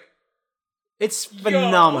 and I was like, It's yo,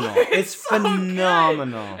 phenomenal. It's so good.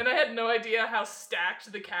 phenomenal. And I had no idea how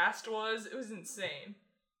stacked the cast was. It was insane.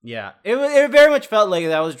 Yeah, it very much felt like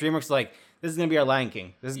that was DreamWorks. Like, this is gonna be our Lion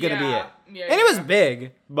King. This is gonna be it. Yeah, And it was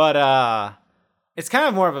big, but it's kind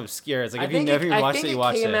of more of obscure. It's like if you never even watched it, you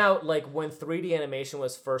watched it. I think it came out like when 3D animation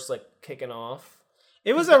was first like kicking off.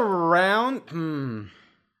 It was around.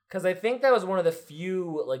 Because I think that was one of the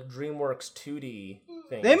few like DreamWorks 2D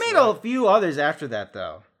things. They made a few others after that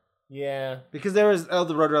though. Yeah. Because there was El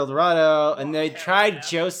Dorado, and they hell tried yeah.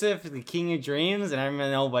 Joseph, the King of Dreams, and I remember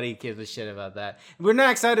nobody gives a shit about that. We're not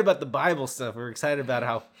excited about the Bible stuff. We're excited about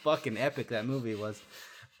how fucking epic that movie was.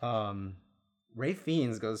 Ray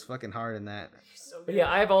Fiennes goes fucking hard in that. So But good. yeah,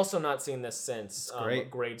 I've also not seen this since great.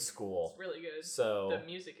 grade school. It's really good. So The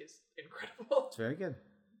music is incredible. It's very good.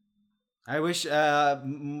 I wish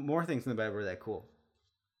more things in the Bible were that cool.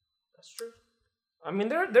 That's true. I mean,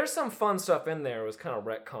 there's some fun stuff in there. It was kind of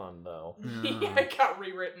retconned, though. Yeah, it got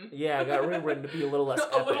rewritten. Yeah, it got rewritten to be a little less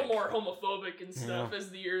a little epic. more homophobic and stuff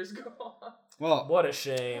as the years go on. Well, What a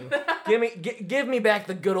shame. Give me back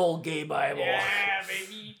the good old gay Bible. Yeah,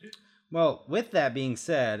 baby. well, with that being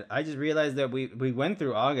said, I just realized that we went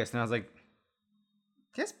through August, and I was like,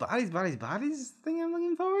 just bodies thing I'm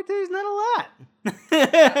looking forward to is not a lot.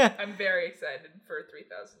 I'm very excited for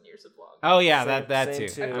 3,000 Years of Longing. Oh yeah, Same- that same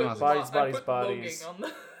too. too. I put I'm Bodies, I put bodies. Logging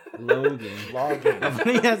on the Logan. Logging.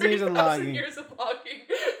 3,000 years of 3,000 logging. Years of Logging.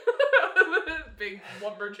 Big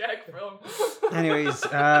lumberjack film. Anyways,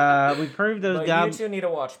 we proved those But you goblins. two need to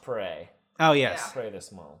watch Prey. Oh yes. Prey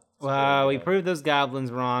this month. It's Well, really we good. proved those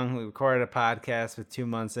goblins wrong. We recorded a podcast with 2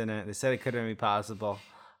 months in it. They said it couldn't be possible.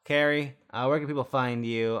 Carrie, where can people find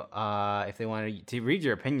you if they wanted to read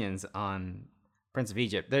your opinions on Prince of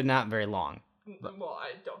Egypt? They're not very long. Well,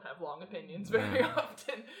 I don't have long opinions very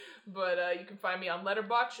often, but you can find me on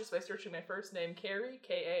Letterboxd just by searching my first name, Carrie,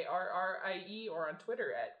 Karrie, or on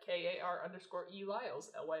Twitter at KAR_E Lyles,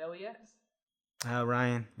 LYLES.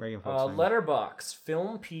 Ryan, where can folks find you? Letterbox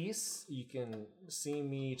film piece. You can see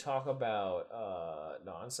me talk about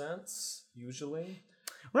nonsense usually.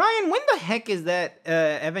 Ryan, when the heck is that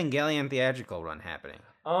Evangelion theatrical run happening?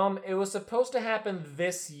 It was supposed to happen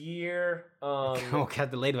this year. Oh,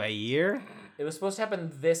 got delayed by a year? It was supposed to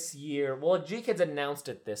happen this year. Well, G-Kids announced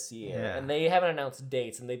it this year, Yeah. and they haven't announced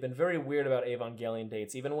dates, and they've been very weird about Evangelion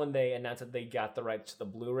dates. Even when they announced that they got the rights to the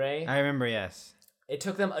Blu-ray, I remember, yes. it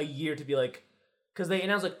took them a year to be like, because they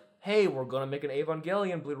announced like, hey, we're gonna make an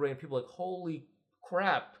Evangelion Blu-ray, and people were like, holy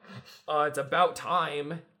crap, it's about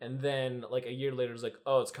time. And then like a year later, it's like,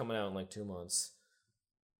 oh, it's coming out in like 2 months.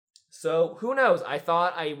 So who knows? I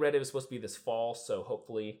thought I read it was supposed to be this fall, so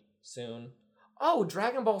hopefully soon. Oh,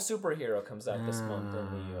 Dragon Ball Superhero comes out this month in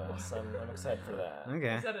the US. I'm excited for that.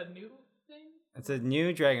 Okay. Is that a new thing? It's a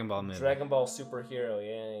new Dragon Ball movie. Dragon Ball Superhero,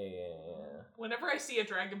 yeah. Whenever I see a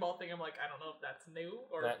Dragon Ball thing, I'm like, I don't know if that's new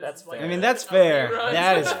or if That's this is like fair. I mean, a- that's a fair. rerun.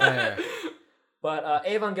 That is fair. But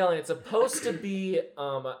Evangelion, it's supposed to be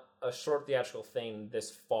a short theatrical thing this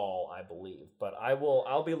fall, I believe. But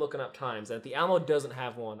I'll be looking up times. And if the Alamo doesn't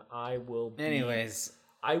have one, I will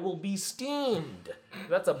be steamed.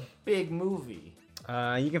 That's a big movie.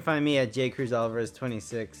 You can find me at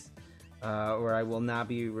jcruzalvarez26, where I will not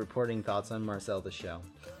be reporting thoughts on Marcel the Show.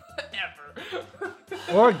 Ever.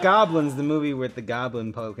 Or Goblins, the movie with the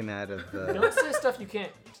goblin poking out of Don't say stuff you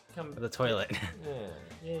can't come. the toilet.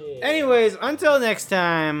 Yeah. Anyways, until next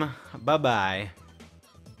time, bye-bye.